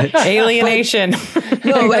right. Alienation.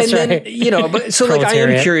 No, and then, but so like, I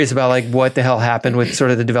am curious about like what the hell happened with sort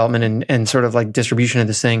of the development and sort of like distribution of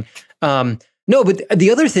this thing. No, but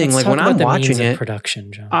the other thing, like when I'm watching it,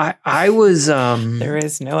 production, John. I was there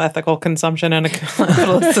is no ethical consumption in a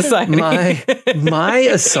capitalist society. My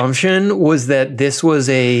assumption was that this was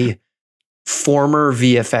a former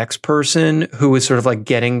VFX person who was sort of like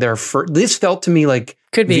getting their first. This felt to me like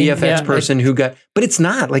could be VFX person who got, but it's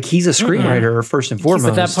not like he's a screenwriter first and foremost.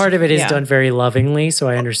 But that part of it is done very lovingly, so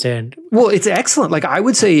I understand. Well, it's excellent. Like, I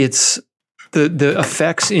would say it's the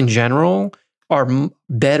effects in general are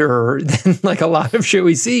better than like a lot of shit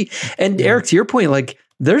we see. And Eric, to your point, like,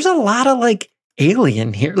 there's a lot of like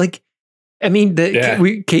alien here. Like, I mean,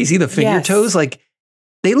 Casey, the finger toes, like,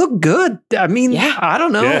 they look good. I mean, I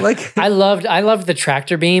don't know. Like, I loved the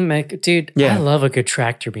tractor beam. Like, dude, I love a good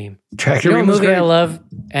tractor beam. Tractor beam was movie great. I love,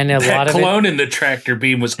 and a lot of Cologne in the tractor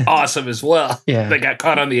beam was awesome as well. They got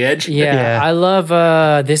caught on the edge. I love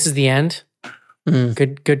This Is the End.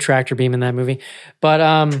 Good tractor beam in that movie.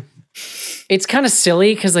 But it's kind of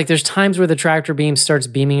silly because like there's times where the tractor beam starts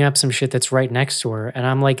beaming up some shit that's right next to her, and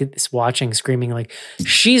I'm like watching, screaming like,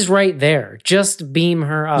 she's right there. Just beam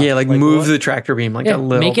her up. Yeah, like move the tractor beam like a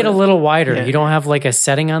little. Make it a little wider. You don't have like a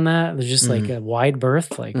setting on that. There's just like a wide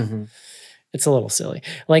berth. Like It's a little silly.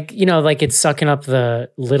 Like, like it's sucking up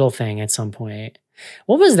the little thing at some point.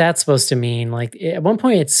 What was that supposed to mean? Like at one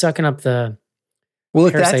point it's sucking up the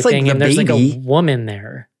if that's like thing, the and there's baby, like a woman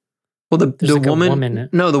there. Well, the woman.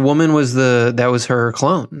 No, the woman was that was her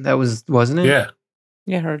clone. That wasn't it? Yeah.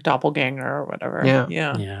 Yeah, her doppelganger or whatever. Yeah.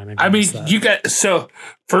 I mean, you got, so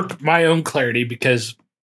for my own clarity, because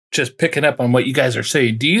just picking up on what you guys are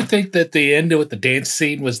saying, do you think that the end with the dance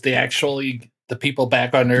scene was the people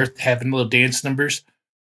back on Earth having little dance numbers?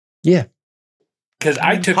 Yeah. Because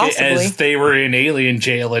I took it as they were in alien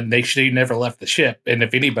jail and they should have never left the ship. And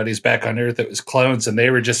if anybody's back on Earth, it was clones and they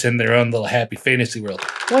were just in their own little happy fantasy world.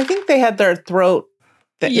 Well, I think they had their throat.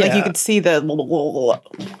 Like you could see the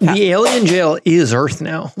alien jail is Earth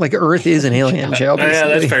now. Like Earth is an alien jail. Basically. Yeah,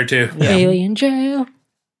 that's fair too. Yeah. Alien jail.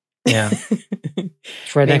 Yeah.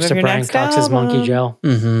 It's right next to Brian Cox's monkey jail.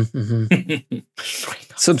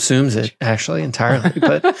 Subsumes it actually entirely.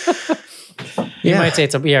 But you might say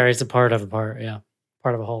it's a part of a part. Yeah.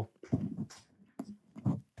 Part of a whole.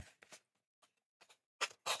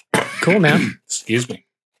 Cool, man. Excuse me.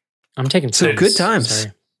 I'm taking some good times.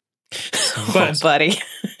 Sorry. But, buddy.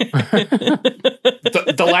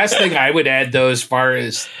 the last thing I would add, though, as far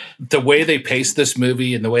as the way they paced this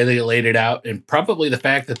movie and the way they laid it out, and probably the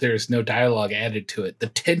fact that there's no dialogue added to it, the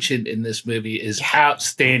tension in this movie is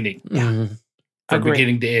outstanding from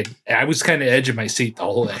beginning to end. I was kind of edging my seat the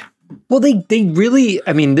whole way. Well, they really,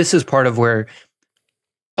 I mean, this is part of where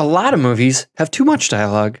a lot of movies have too much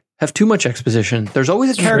dialogue, have too much exposition. There's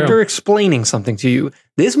always a character explaining something to you.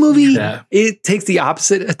 This movie, it takes the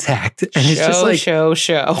opposite attack. And it's just like... Show.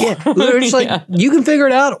 Yeah. They're just like, you can figure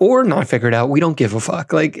it out or not figure it out. We don't give a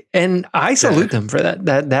fuck. Like, and I salute them for that.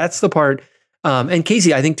 That's the part. And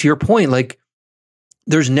Casey, I think to your point, like,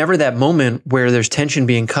 there's never that moment where there's tension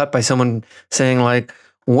being cut by someone saying like,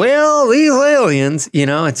 well, these aliens,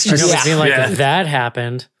 it's just... being like, that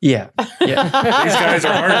happened. Yeah. These guys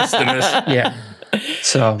are artists in this. Yeah.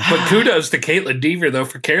 So, but kudos to Caitlin Dever though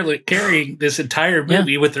for carrying this entire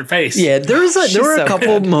movie with her face. Yeah, there were a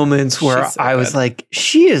couple moments where I was like,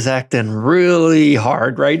 she is acting really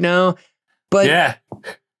hard right now. But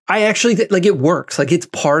I actually like it works. Like it's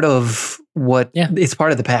part of it's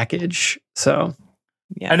part of the package. So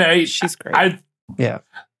she's great.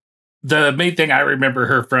 The main thing I remember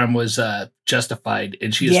her from was Justified,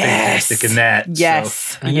 and she is fantastic in that.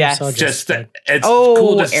 Yes, so. Just it's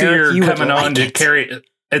cool to see her coming on to carry.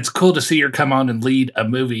 It's cool to see her come on and lead a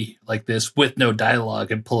movie like this with no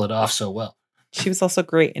dialogue and pull it off so well. She was also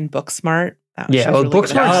great in Booksmart.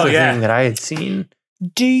 Booksmart's the thing that I had seen.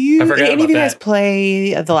 Do any of you guys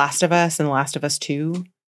play The Last of Us and The Last of Us 2?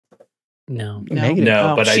 No,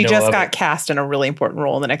 but she just got cast in a really important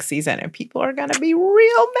role in the next season, and people are gonna be real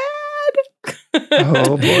mad.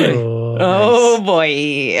 Oh boy! Oh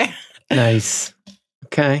boy! Nice.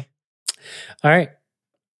 Okay. All right.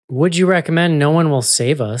 Would you recommend No One Will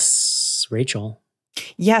Save Us, Rachel?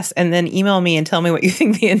 Yes, and then email me and tell me what you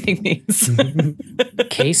think the ending means.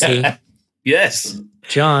 Casey. Yes.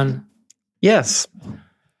 John. Yes.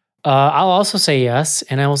 I'll also say yes,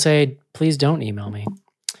 and I will say please don't email me.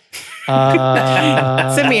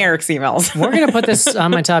 Send me Eric's emails. We're going to put this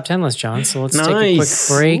on my top 10 list, John. So let's take a quick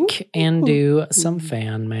break and do some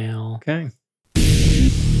fan mail. Okay.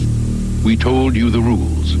 We told you the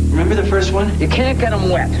rules. Remember the first one? You can't get them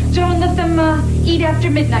wet. Don't let them eat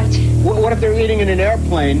after midnight. What if they're eating in an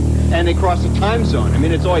airplane and they cross the time zone? I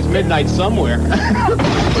mean, it's always midnight somewhere.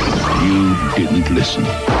 You didn't listen.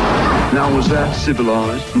 Now, was that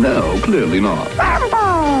civilized? No, clearly not.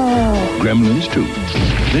 Gremlins 2,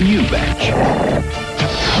 the new batch.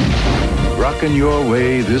 Rockin' your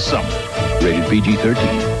way this summer. Rated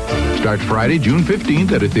PG-13. Starts Friday, June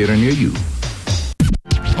 15th at a theater near you.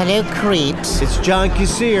 Hello, creeps. It's John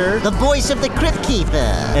Kassir, the voice of the Crypt Keeper.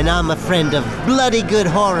 And I'm a friend of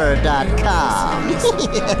bloodygoodhorror.com.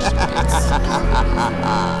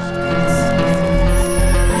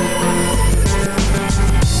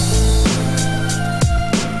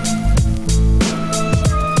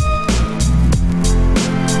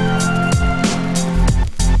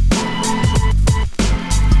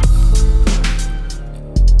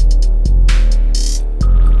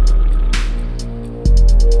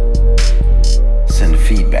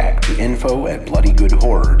 Feedback to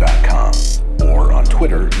info@bloodygoodhorror.com or on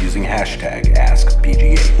Twitter using hashtag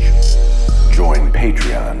AskBGH. Join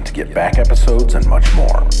Patreon to get back episodes and much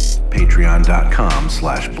more.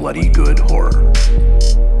 Patreon.com/bloodygoodhorror.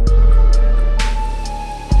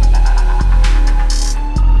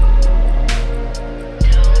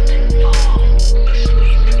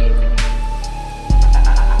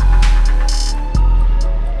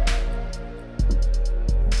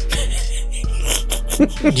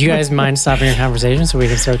 Do you guys mind stopping your conversation so we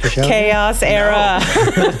can start the show? Chaos era.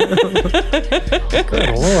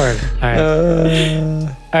 Good Lord. All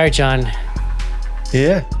right. All right, John.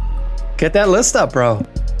 Yeah. Get that list up, bro.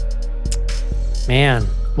 Man.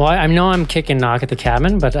 Well, I know I'm kicking Knock at the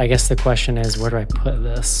Cabin, but I guess the question is, where do I put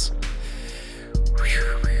this?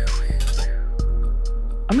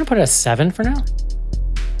 I'm going to put it a 7 for now.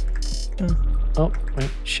 Oh, wait,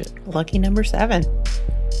 shit. Lucky number 7.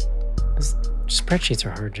 Spreadsheets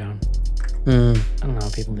are hard, John. I don't know how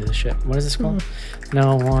people do this shit. What is this called?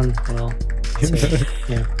 No, 1, well,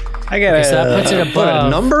 yeah. I got so that puts it above. A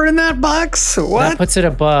number in that box? What? That puts it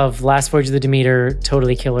above Last Voyage of the Demeter,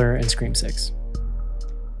 Totally Killer, and Scream 6.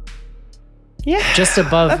 Yeah. Just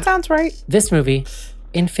above. That sounds right. This movie,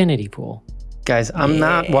 Infinity Pool. Guys, I'm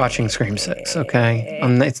not watching Scream 6, okay?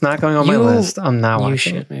 It's not going on my list. I'm not watching.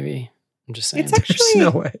 You should, maybe. I'm just saying. It's actually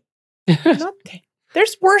There's no way.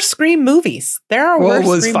 There's worse Scream movies. There are worse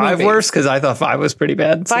was Scream 5 movies. worse? Because I thought 5 was pretty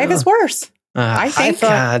bad. 5 is worse. I think.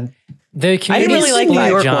 God. The community really like New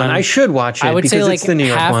York John. one. I should watch it. I would say it's the New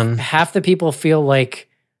York one. Half the people feel like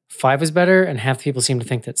 5 is better, and half the people seem to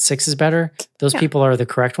think that 6 is better. Those people are the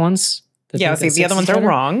correct ones. Yeah, see, the other ones are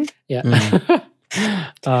wrong. Yeah.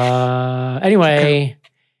 Anyway,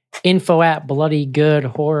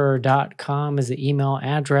 info@bloodygoodhorror.com is the email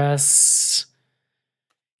address.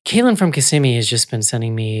 Kaylin from Kissimmee has just been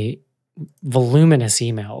sending me voluminous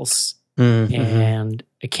emails, and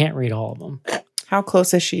I can't read all of them. How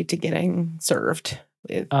close is she to getting served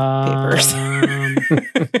with papers?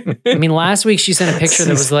 I mean, last week she sent a picture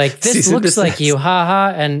that was like, this looks like you,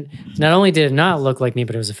 haha. And not only did it not look like me,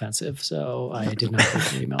 but it was offensive. So I did not read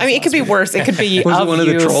the emails. I mean, it could be worse. It could be Was it of one of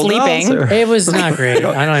the you troll sleeping. dolls, or- It was not great.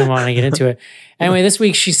 I don't even want to get into it. Anyway, this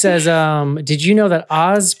week she says, did you know that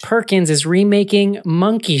Oz Perkins is remaking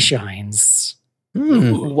Monkey Shines?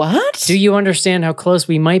 What? Do you understand how close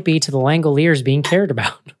we might be to the Langoliers being cared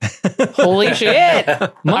about? Holy shit.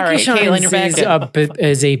 Monkey Shines Caitlin, you're back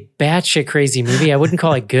is a batshit crazy movie. I wouldn't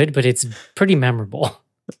call it good, but it's pretty memorable.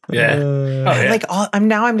 Yeah. Like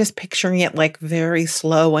I'm just picturing it like very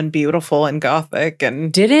slow and beautiful and gothic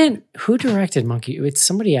and Who directed Monkey? It's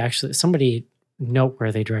somebody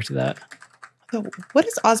noteworthy directed that. So what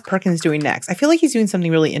is Oz Perkins doing next? I feel like he's doing something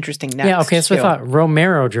really interesting next. Yeah, okay, that's what I thought.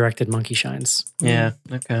 Romero directed Monkey Shines. Yeah,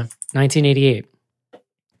 okay. 1988.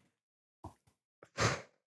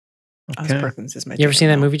 Oz Perkins is my You ever seen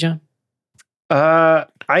that movie, John? I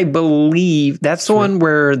believe that's the one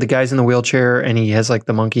where the guy's in the wheelchair and he has like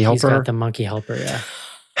the monkey helper. He's got the monkey helper, yeah.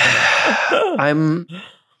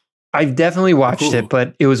 I've definitely watched it,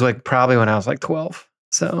 but it was like probably when I was like 12.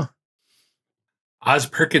 So Oz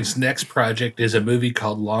Perkins' next project is a movie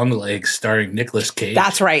called Long Legs starring Nicolas Cage.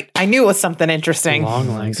 That's right. I knew it was something interesting. Long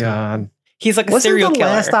Legs. God. He's like a Wasn't serial the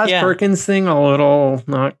killer. last Oz Perkins thing a little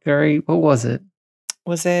not very, what was it?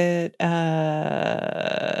 Was it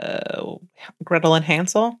Gretel and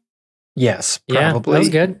Hansel? Yes, probably. Yeah, that was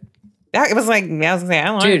good. Yeah, it was like, I was like, I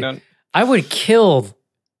don't Dude, know. I would kill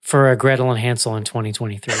for a Gretel and Hansel in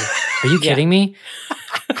 2023. Are you kidding me?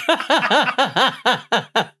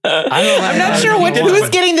 I'm not sure who's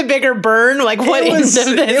getting the bigger burn. Like, what end of this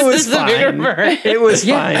is the bigger burn? It was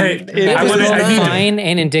fine. It was fine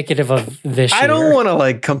and indicative of this year. I don't want to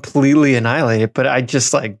like completely annihilate it, but I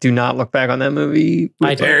just like do not look back on that movie with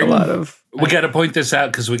like, a lot of. We got to point this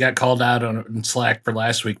out because we got called out on Slack for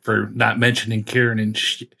last week for not mentioning Kieran and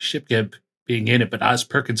Shipgib being in it, but Oz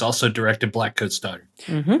Perkins also directed Black Coat's Daughter.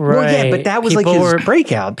 Right. Well, yeah, but that was like his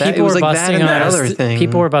breakout. It was like that and that other thing.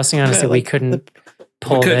 People were busting on us that we couldn't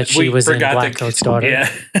pull that she was in Black Coat's Daughter. Yeah.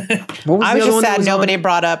 I was just sad nobody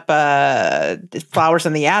brought up Flowers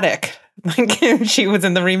in the Attic. Like she was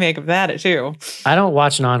in the remake of that too. I don't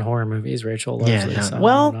watch non-horror movies, Rachel. Largely, so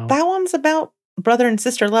well, that one's about brother and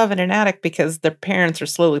sister love in an attic because their parents are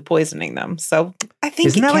slowly poisoning them. So I think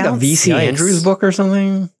isn't that like a V.C. Andrews book or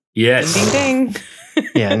something? Yes. Ding ding.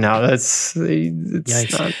 Yeah, no, it's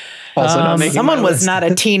not. Also, not making someone was not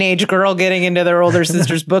a teenage girl getting into their older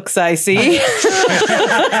sister's books. I see.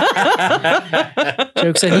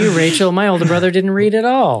 Jokes on you, Rachel. My older brother didn't read at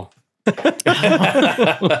all.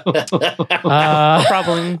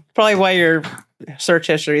 Probably why your search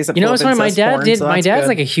history isn't. You know what's funny? My dad did. My dad's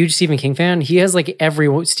like a huge Stephen King fan. He has like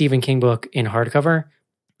every Stephen King book in hardcover.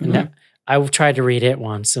 And I tried to read it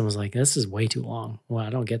once and was like, "This is way too long. Well, I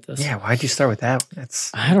don't get this." Yeah, why'd you start with that?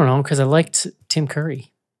 I don't know, because I liked Tim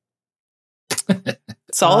Curry.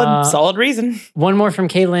 Solid reason. One more from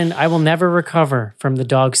Caitlin. I will never recover from the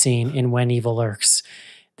dog scene in When Evil Lurks.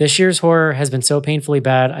 This year's horror has been so painfully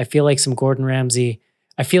bad. I feel like Gordon Ramsay.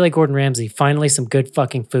 Finally, some good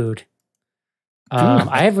fucking food.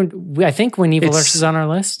 I think When Evil Lurks is on our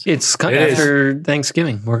list. It's after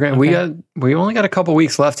Thanksgiving. We only got a couple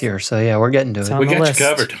weeks left here, so yeah, we're getting to it. We got you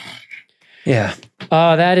covered. Yeah.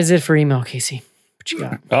 That is it for email, Casey. What you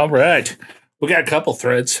got? All right. We got a couple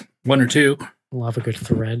threads, one or two. Love a good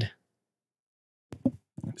thread.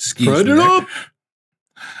 Thread it up.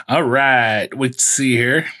 All right. Let's see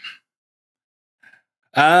here.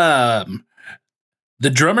 The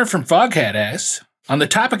drummer from Foghat asks, on the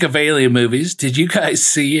topic of alien movies, did you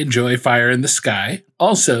guys enjoy Fire in the Sky?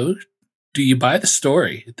 Also, do you buy the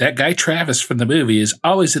story? That guy Travis from the movie is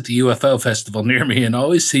always at the UFO festival near me and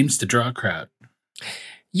always seems to draw a crowd.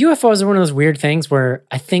 UFOs are one of those weird things where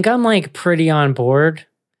I think I'm like pretty on board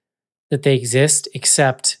that they exist,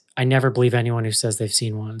 except I never believe anyone who says they've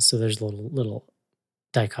seen one. So there's a little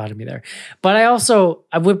dichotomy there. But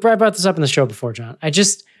I brought this up in the show before, John.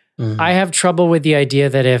 I have trouble with the idea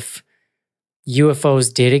that if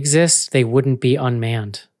UFOs did exist, they wouldn't be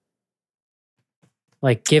unmanned.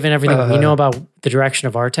 Like, given everything we know about the direction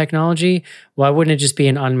of our technology, why wouldn't it just be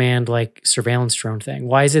an unmanned, like, surveillance drone thing?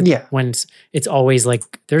 Why is it when it's always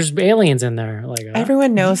like, there's aliens in there? Like,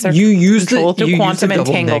 everyone knows they're controlled through quantum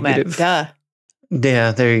entanglement. Duh.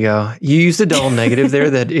 Yeah, there you go. You used a double negative there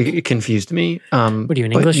that it confused me. What do you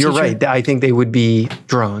mean, English You're teacher? right. I think they would be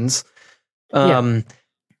drones.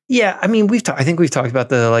 Yeah, I mean, I think we've talked about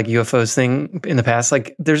the like UFOs thing in the past.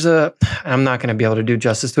 Like, I'm not going to be able to do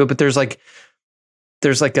justice to it, but there's like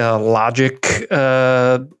a logic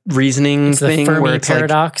reasoning thing the Fermi where it's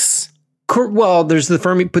paradox. Well, there's the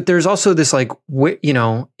Fermi, but there's also this like,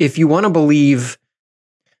 if you want to believe,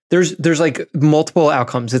 there's like multiple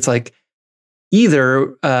outcomes. It's like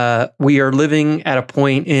either we are living at a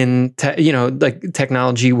point in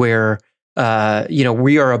technology where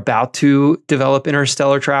we are about to develop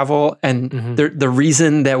interstellar travel, and the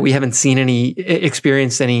reason that we haven't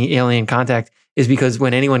experienced any alien contact is because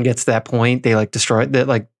when anyone gets to that point, they like destroy that,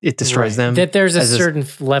 like it destroys them. That there's a certain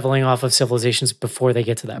leveling off of civilizations before they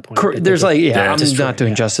get to that point. There's I'm not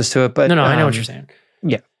doing justice to it, but no, I know what you're saying.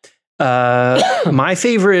 Yeah. My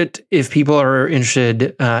favorite, if people are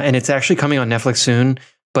interested, and it's actually coming on Netflix soon,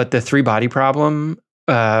 but The Three Body Problem,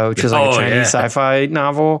 which is like a Chinese sci-fi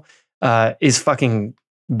novel, is fucking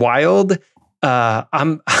wild.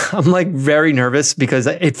 I'm like very nervous because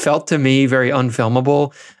it felt to me very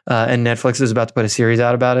unfilmable, and Netflix is about to put a series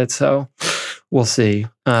out about it, so we'll see.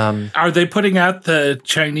 Are they putting out the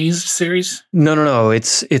Chinese series? No.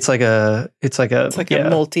 It's like a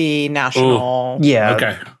multinational. Yeah.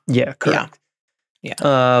 Okay. Yeah. Correct.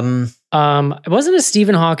 Yeah. Wasn't it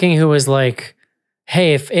Stephen Hawking who was like,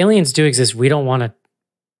 "Hey, if aliens do exist, we don't want to."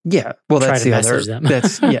 Yeah. Well, that's the other. Them.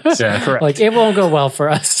 That's correct. Like, it won't go well for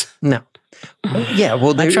us. No. Yeah,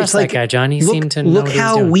 well, I trust that guy, John. He seemed to know look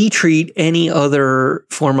how we treat any other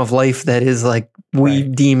form of life that is like we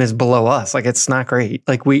deem as below us. Like, it's not great.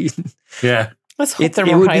 Like let's hope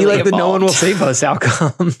it would be like the no one will save us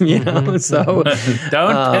outcome, know. So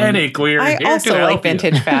don't panic. I also like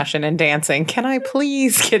vintage fashion and dancing. Can I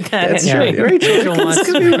please get that? That's right. Rachel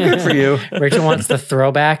wants good for you. Rachel wants the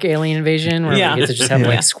throwback alien invasion where we get to just have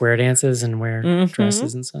like square dances and wear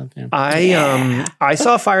dresses and stuff. Yeah. I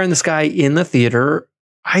saw Fire in the Sky in the theater.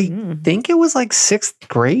 I think it was like 6th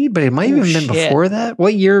grade, but it might have even been before that.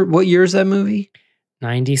 What year is that movie?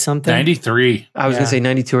 90 something. 93. I was gonna say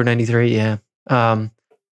 92 or 93. Yeah.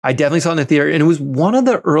 I definitely saw it in the theater, and it was one of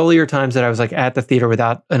the earlier times that I was like at the theater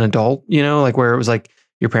without an adult, like where it was like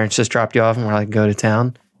your parents just dropped you off and were like, go to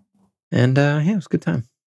town. And it was a good time.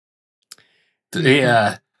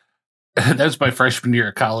 Yeah. That was my freshman year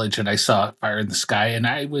of college, and I saw Fire in the Sky, and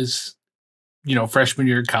I was, freshman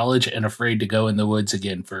year of college and afraid to go in the woods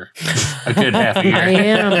again for a good half a year. I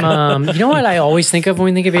am. You know what I always think of when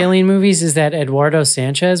we think of alien movies is that Eduardo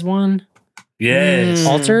Sanchez one. Yes.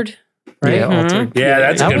 Altered. Right? Yeah, Altered. Yeah,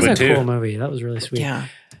 that's a good one too. That was a cool movie. That was really sweet. Yeah.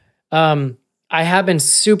 I have been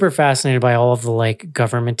super fascinated by all of the like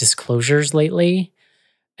government disclosures lately.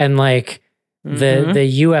 And like the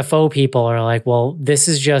UFO people are like, well, this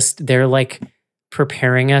is just, they're like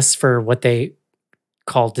preparing us for what they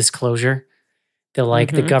call disclosure. They're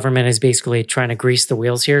like, the government is basically trying to grease the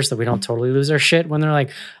wheels here so we don't totally lose our shit when they're like,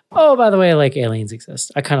 oh, by the way, like aliens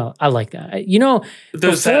exist. I like that.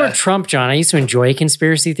 Before Trump, John, I used to enjoy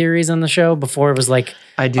conspiracy theories on the show before it was like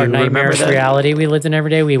our nightmarish reality we lived in every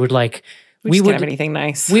day. We would like, we would have anything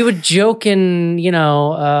nice. We would joke and, we did.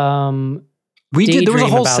 There was a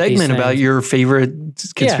whole segment about your favorite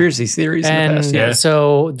conspiracy theories in the past. Yeah.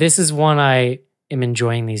 So this is one I am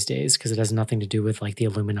enjoying these days because it has nothing to do with like the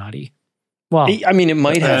Illuminati. Well, I mean, it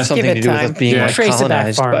might have something to do with us being like trace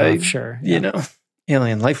colonized it back far by, enough, sure.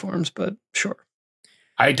 alien life forms, but sure.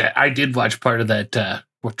 I did watch part of that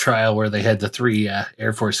trial where they had the 3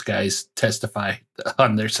 Air Force guys testify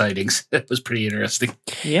on their sightings. It was pretty interesting.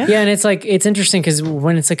 Yeah. Yeah, and it's interesting because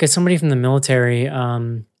when it's like somebody from the military,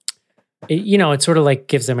 it sort of like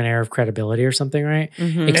gives them an air of credibility or something, right?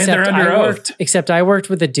 Mm-hmm. Except I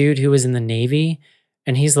worked with a dude who was in the Navy,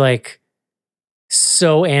 and he's like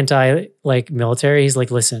so anti like military. He's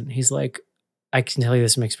like, listen, he's like, I can tell you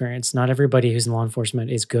this from experience. Not everybody who's in law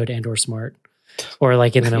enforcement is good and or smart, or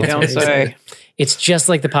like in the military. Don't say. It's just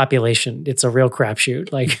like the population. It's a real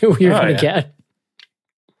crapshoot. Like who you're going to get.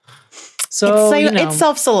 So it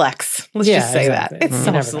self-selects. Let's just say exactly. that. It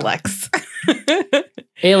self-selects.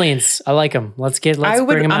 Aliens. I like them. Let's bring them out.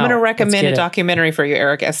 I'm going to recommend a documentary for you,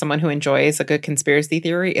 Eric, as someone who enjoys a good conspiracy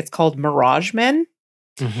theory. It's called Mirage Men.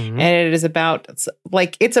 Mm-hmm. And it is about,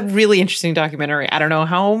 it's a really interesting documentary. I don't know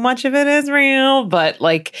how much of it is real, but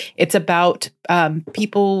it's about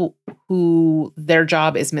people who their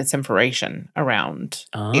job is misinformation around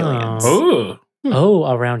aliens.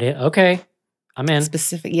 Around it. Okay. I'm in.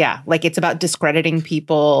 Specific, yeah. It's about discrediting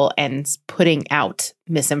people and putting out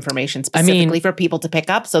misinformation specifically for people to pick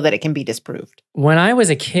up so that it can be disproved. When I was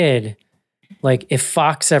a kid, if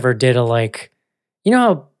Fox ever did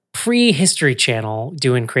how pre-History Channel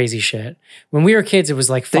doing crazy shit. When we were kids, it was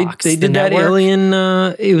like Fox. They did that alien.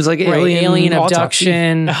 It was like alien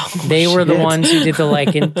abduction. They were the ones who did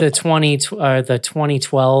in the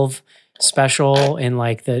 2012 special in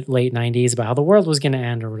the late 90s about how the world was going to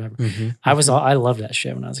end or whatever. Mm-hmm. I loved that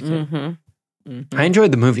shit when I was a kid. Mm-hmm. Mm-hmm. I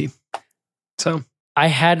enjoyed the movie. So I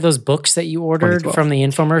had those books that you ordered from the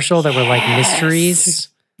infomercial that were mysteries.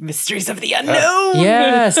 Mysteries of the Unknown.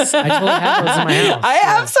 Yes. I totally have those in my house. I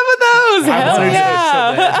have some of those. Hell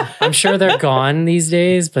yeah. I'm sure they're gone these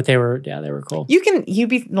days, but they were cool.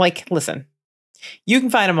 Listen, you can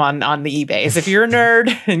find them on the eBays if you're a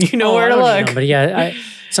nerd and you know where to look. But yeah,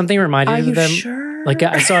 something reminded me of them. Sure?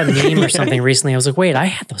 I saw a meme or something recently. I was like, wait, I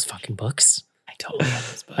had those fucking books. I totally had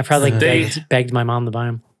those books. I probably begged my mom to buy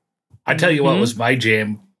them. I tell you what was my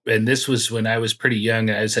jam. And this was when I was pretty young.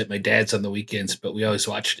 I was at my dad's on the weekends, but we always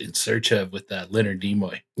watched In Search Of with Leonard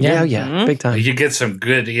Nimoy. Yeah, big time. You get some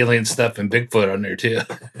good alien stuff and Bigfoot on there too.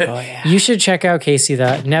 Oh yeah. You should check out, Casey,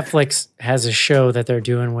 that Netflix has a show that they're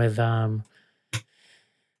doing with the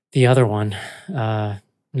other one, not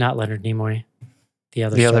Leonard Nimoy, the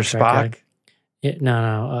other Spock.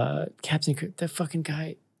 No, Captain Kirk, the fucking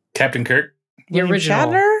guy, Captain Kirk, the original.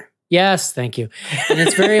 Shatner? Yes, thank you. And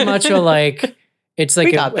it's very much a It's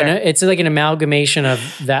it's like an amalgamation of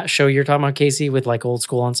that show you're talking about, Casey, with old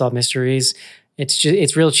school unsolved mysteries.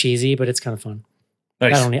 It's real cheesy, but it's kind of fun.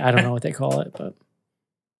 Nice. I don't know what they call it, but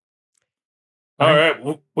all right.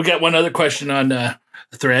 Well, we got one other question on the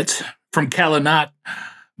threads from Kalanat.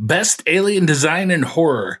 Best alien design in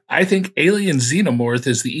horror. I think Alien Xenomorph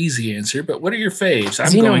is the easy answer, but what are your faves?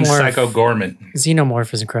 I'm going Psycho Gorman.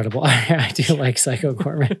 Xenomorph is incredible. I do like Psycho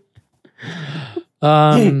Gorman.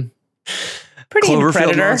 Pretty Cloverfield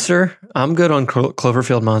Predator. Monster. I'm good on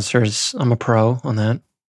Cloverfield Monsters. I'm a pro on that.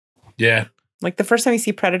 Yeah. The first time you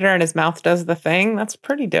see Predator and his mouth does the thing, that's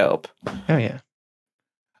pretty dope. Oh, yeah.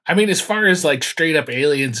 I mean, as far as straight up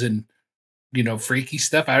aliens and, freaky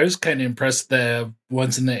stuff, I was kind of impressed the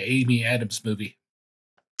ones in the Amy Adams movie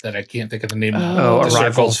that I can't think of the name of. Oh,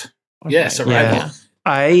 Arrival. Yes, Arrival. Yeah.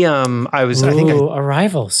 I think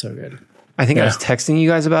Arrival, so good. I think I was texting you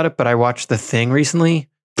guys about it, but I watched The Thing recently.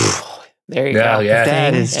 There you go. Yeah.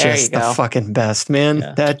 That is just the fucking best, man.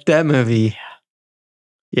 Yeah. That movie.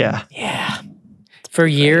 Yeah. For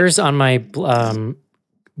years on my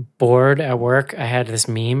board at work, I had this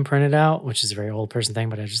meme printed out, which is a very old person thing,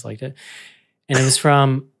 but I just liked it. And it was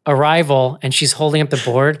from Arrival, and she's holding up the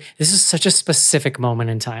board. This is such a specific moment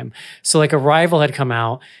in time. So Arrival had come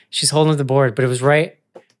out. She's holding up the board, but it was right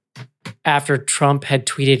after Trump had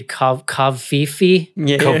tweeted Kavfifi.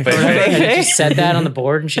 And she said that on the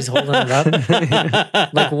board and she's holding it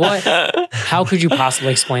up. What? How could you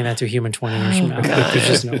possibly explain that to a human 20 years from now? There's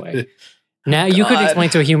just no way. Now you could explain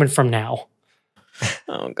to a human from now.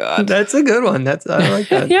 Oh God. That's a good one. I like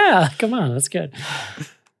that. Yeah, come on. That's good.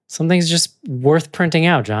 Something's just worth printing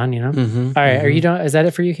out, John, Mm-hmm, All right. Are you done? Is that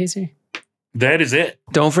it for you, Casey? That is it.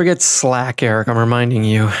 Don't forget Slack, Eric. I'm reminding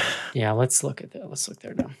you. Yeah, let's look at that. Let's look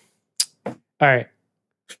there now. All right.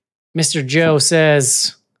 Mr. Joe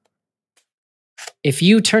says, if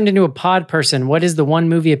you turned into a pod person, what is the one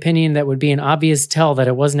movie opinion that would be an obvious tell that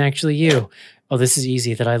it wasn't actually you? Oh, this is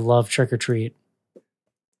easy, that I love Trick or Treat.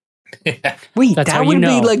 Wait, that would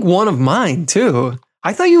be one of mine too.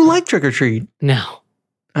 I thought you liked Trick or Treat. No.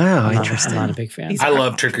 Oh, interesting. I'm not a big fan. I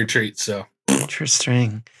love Trick or Treat, so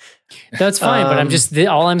Interesting. That's fine, but I'm just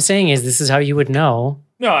all I'm saying is this is how you would know.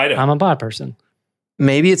 No, I don't. I'm a bot person.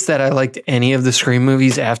 Maybe it's that I liked any of the Scream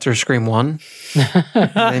movies after Scream 1.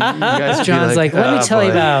 John's like, let me tell you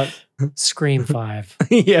about Scream 5.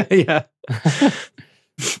 Yeah.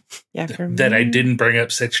 Yeah, for me. That I didn't bring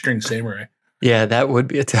up Six String Samurai. Yeah, that would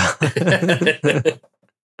be a tell.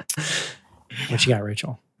 What you got,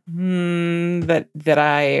 Rachel? That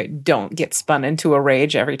I don't get spun into a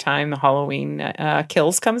rage every time the Halloween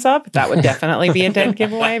Kills comes up. That would definitely be a dead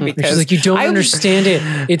giveaway because she's like, you don't understand it.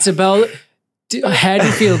 It's about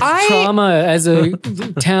Haddonfield trauma as a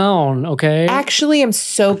town. Okay. Actually, I'm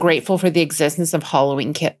so grateful for the existence of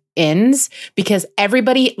Halloween Ends because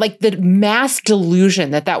everybody, like the mass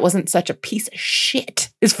delusion that wasn't such a piece of shit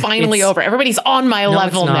is finally over. Everybody's on my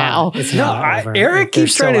level now. Eric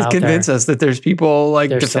keeps trying to convince us that there's people like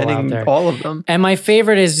defending all of them. And my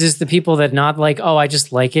favorite is just the people that not like, oh, I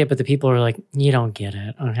just like it, but the people who are like, you don't get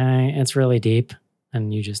it. Okay. It's really deep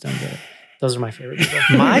and you just don't get it. Those are my favorite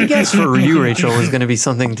people. My guess for you, Rachel, is going to be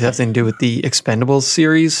something to have to do with the Expendables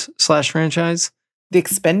series / franchise. The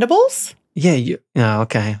Expendables? Yeah.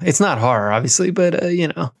 Okay. It's not horror, obviously, but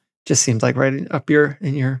just seems like right up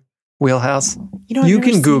in your wheelhouse. You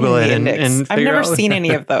can Google it and I've never seen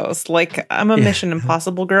any of those. Like, I'm a Mission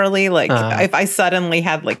Impossible girly. Like, if I suddenly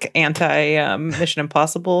had like anti Mission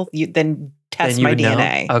Impossible, then test my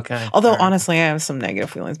DNA. Know. Okay. Although honestly, I have some negative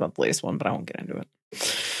feelings about the latest one, but I won't get into it.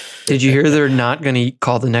 Did you hear they're not going to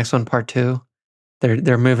call the next one part 2?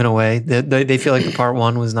 They're moving away. They feel like the part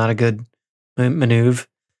 1 was not a good maneuver.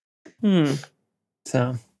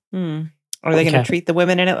 So, are they going to treat the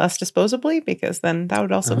women in it less disposably? Because then that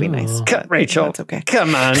would also be nice. Rachel, that's okay.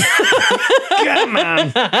 Come on. Come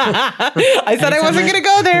on. I said I wasn't going to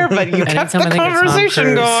go there, but you kept the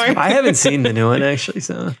conversation going. I haven't seen the new one actually.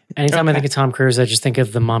 So anytime I think of Tom Cruise, I just think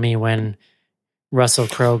of The Mummy when Russell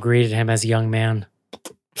Crowe greeted him as a young man.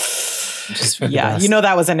 Yeah,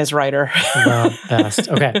 that was in his writer. The best.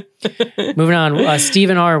 Okay. Moving on.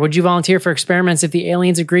 Stephen R., would you volunteer for experiments if the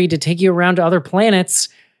aliens agreed to take you around to other planets?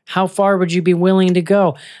 How far would you be willing to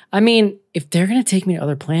go? I mean, if they're going to take me to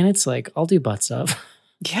other planets, like, I'll do butt stuff.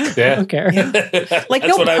 Yeah. I don't care. Yeah. Like,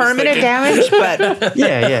 no permanent damage, but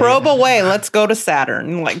probe away. Let's go to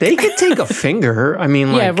Saturn. Like, they could take a finger. I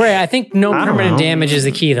mean, right. I think no permanent damage is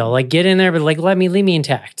the key, though. Like, get in there, but like, leave me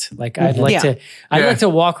intact. Like, I'd like to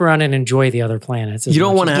walk around and enjoy the other planets. You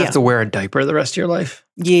don't want to have to wear a diaper the rest of your life.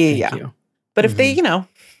 Yeah. But if they,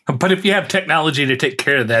 But if you have technology to take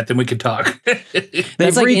care of that, then we can talk.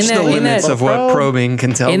 They've reached the limits of what probing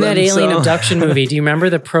can tell them. In that alien abduction movie, do you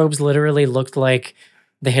remember the probes literally looked like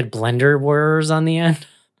they had blender whirs on the end?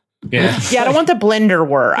 Yeah. Yeah, I don't want the blender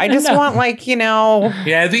whir. I just want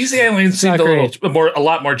Yeah, these aliens seem a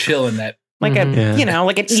lot more chill in that. Like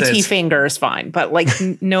like an ET finger is fine, but like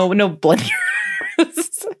no blender.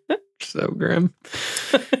 So grim.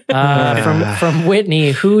 From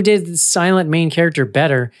Whitney, who did the silent main character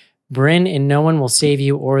better? Bryn in No One Will Save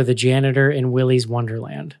You or the janitor in Willy's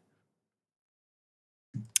Wonderland?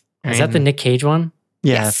 Is that the Nick Cage one?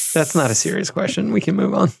 Yes. That's not a serious question. We can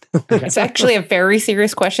move on. It's actually a very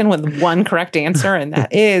serious question with one correct answer, and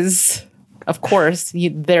that is, of course,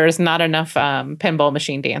 there is not enough pinball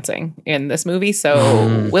machine dancing in this movie,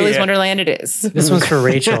 so Willy's Wonderland it is. This one's for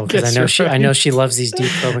Rachel because I know she loves these deep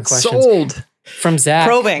probing questions. Sold. From Zach,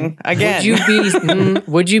 probing again.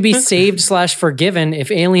 Would you be saved / forgiven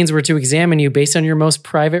if aliens were to examine you based on your most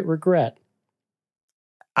private regret?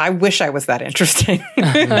 I wish I was that interesting.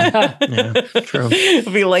 Yeah, true.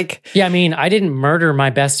 It'd be like, I mean, I didn't murder my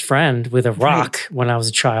best friend with a rock when I was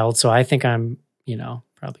a child, so I think I'm,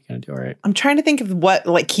 probably gonna do all right. I'm trying to think of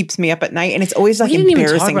what keeps me up at night, and it's always like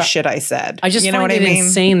embarrassing shit I said. I just find it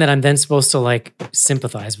insane that I'm then supposed to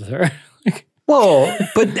sympathize with her. Well,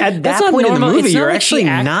 but at that point in the movie, you're actually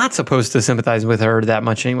not supposed to sympathize with her that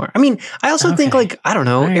much anymore. I mean, I also think I don't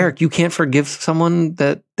know, Eric, you can't forgive someone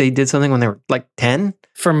that they did something when they were 10?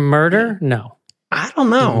 For murder? No. I don't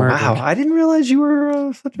know. Wow. I didn't realize you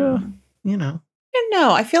were such a,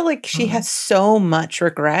 No, I feel like she has so much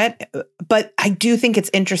regret, but I do think it's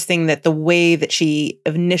interesting that the way that she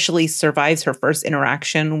initially survives her first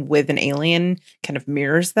interaction with an alien kind of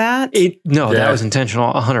mirrors that. That was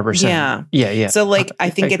intentional, 100%. Yeah. So I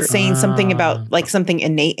think it's saying something about something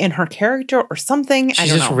innate in her character or something.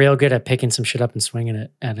 She's just real good at picking some shit up and swinging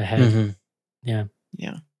it at a head. Mm-hmm.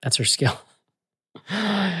 Yeah. That's her skill.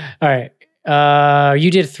 All right.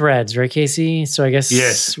 You did Threads, right, Casey? So I guess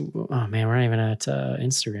yes. Oh man, we're not even at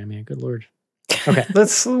Instagram yet. Good Lord. Okay.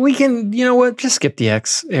 We can, you know what? Just skip the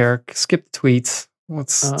X, Eric. Skip the tweets.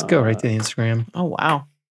 Let's go right to the Instagram. Oh wow.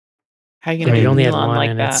 How are you going to you only had Elon one, like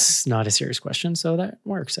and that? it's not a serious question, so that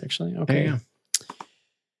works actually. Okay. There you go.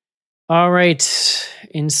 All right,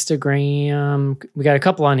 Instagram. We got a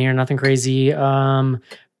couple on here. Nothing crazy.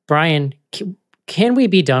 Brian, can we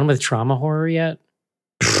be done with trauma horror yet?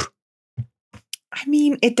 I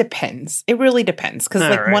mean, it depends. It really depends. Because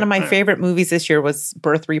one of my favorite movies this year was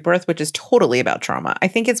Birth, Rebirth, which is totally about trauma. I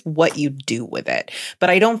think it's what you do with it. But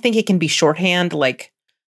I don't think it can be shorthand. Like,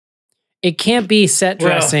 it can't be set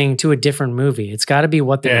dressing to a different movie. It's got to be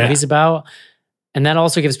what the movie's about. And that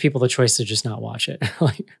also gives people the choice to just not watch it.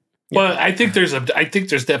 Well, I think there's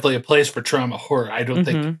definitely a place for trauma horror. I don't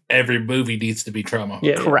think every movie needs to be trauma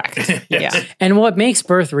horror. Yeah. correct. Yeah. And what makes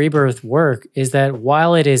Birth, Rebirth work is that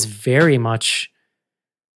while it is very much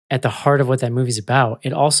at the heart of what that movie's about,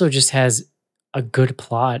 it also just has a good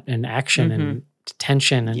plot and action and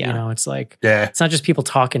tension. And, you know, it's like, it's not just people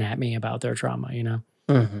talking at me about their trauma, you know?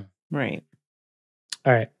 Right.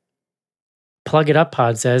 All right. Plug It Up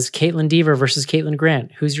Pod says, Caitlin Deaver versus Caitlin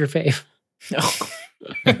Grant. Who's your fave?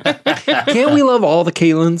 Can't we love all the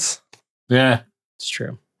Caitlins? Yeah. It's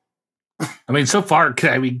true. I mean, so far,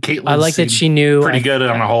 Caitlin. I like that she knew. Pretty good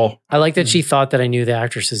on a whole. I like that she thought that I knew the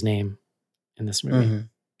actress's name in this movie.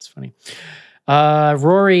 It's funny.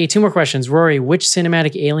 Rory, 2 more questions. Rory, which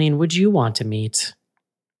cinematic alien would you want to meet?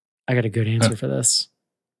 I got a good answer for this.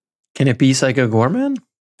 Can it be Psycho Gorman?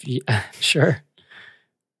 Yeah, sure.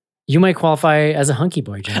 You might qualify as a hunky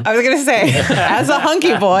boy, John. I was going to say, as a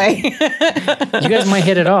hunky boy. You guys might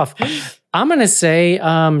hit it off. I'm going to say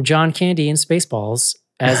John Candy in Spaceballs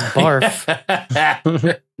as Barf,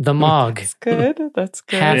 the Mog. That's good. That's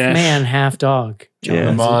good. Half man, half dog. John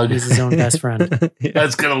the Mog. He's his own best friend.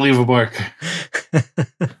 That's going to leave a mark. I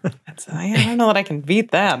don't know that I can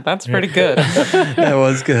beat that. That's pretty good. That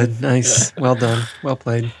was good. Nice. Well done. Well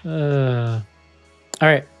played. All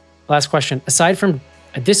right. Last question. Aside from,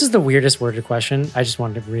 this is the weirdest worded question. I just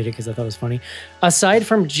wanted to read it because I thought it was funny. Aside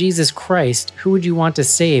from Jesus Christ, who would you want to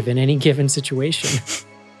save in any given situation?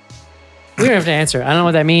 We don't have to answer. I don't know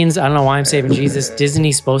what that means. I don't know why I'm saving Jesus.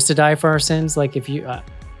 Disney's supposed to die for our sins. Like if you,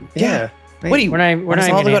 Yeah. What do you? we're not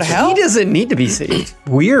all even to go to answer. hell? He doesn't need to be saved.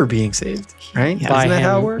 We're being saved, right? By Isn't that him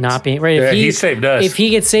how it works? not being right. Yeah, If he saved us. If he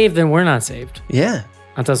gets saved, then we're not saved. Yeah.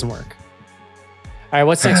 That doesn't work. All right.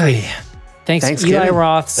 What's next week? Thanks, Thanksgiving. Eli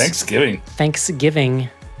Roth. Thanksgiving.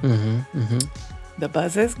 The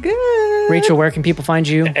buzz is good. Rachel, where can people find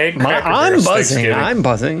you? I'm buzzing. I'm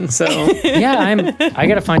buzzing. So Yeah, I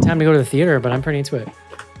got to find time to go to the theater, but I'm pretty into it.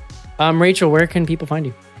 Rachel, where can people find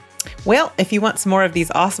you? Well, if you want some more of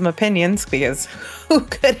these awesome opinions, because who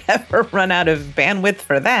could ever run out of bandwidth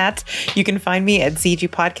for that, you can find me at CG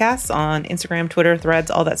Podcasts on Instagram, Twitter,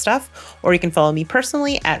 Threads, all that stuff. Or you can follow me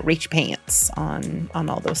personally at Rach Pants on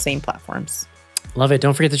all those same platforms. Love it.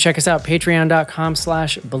 Don't forget to check us out,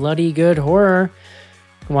 patreon.com/bloodygoodhorror. You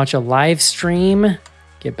can watch a live stream,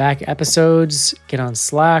 get back episodes, get on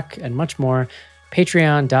Slack, and much more.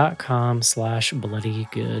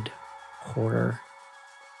 Patreon.com/bloodygoodhorror.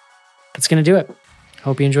 That's going to do it.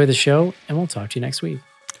 Hope you enjoy the show, and we'll talk to you next week.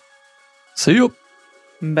 see you.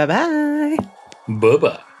 Bye-bye.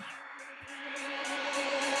 Bye-bye.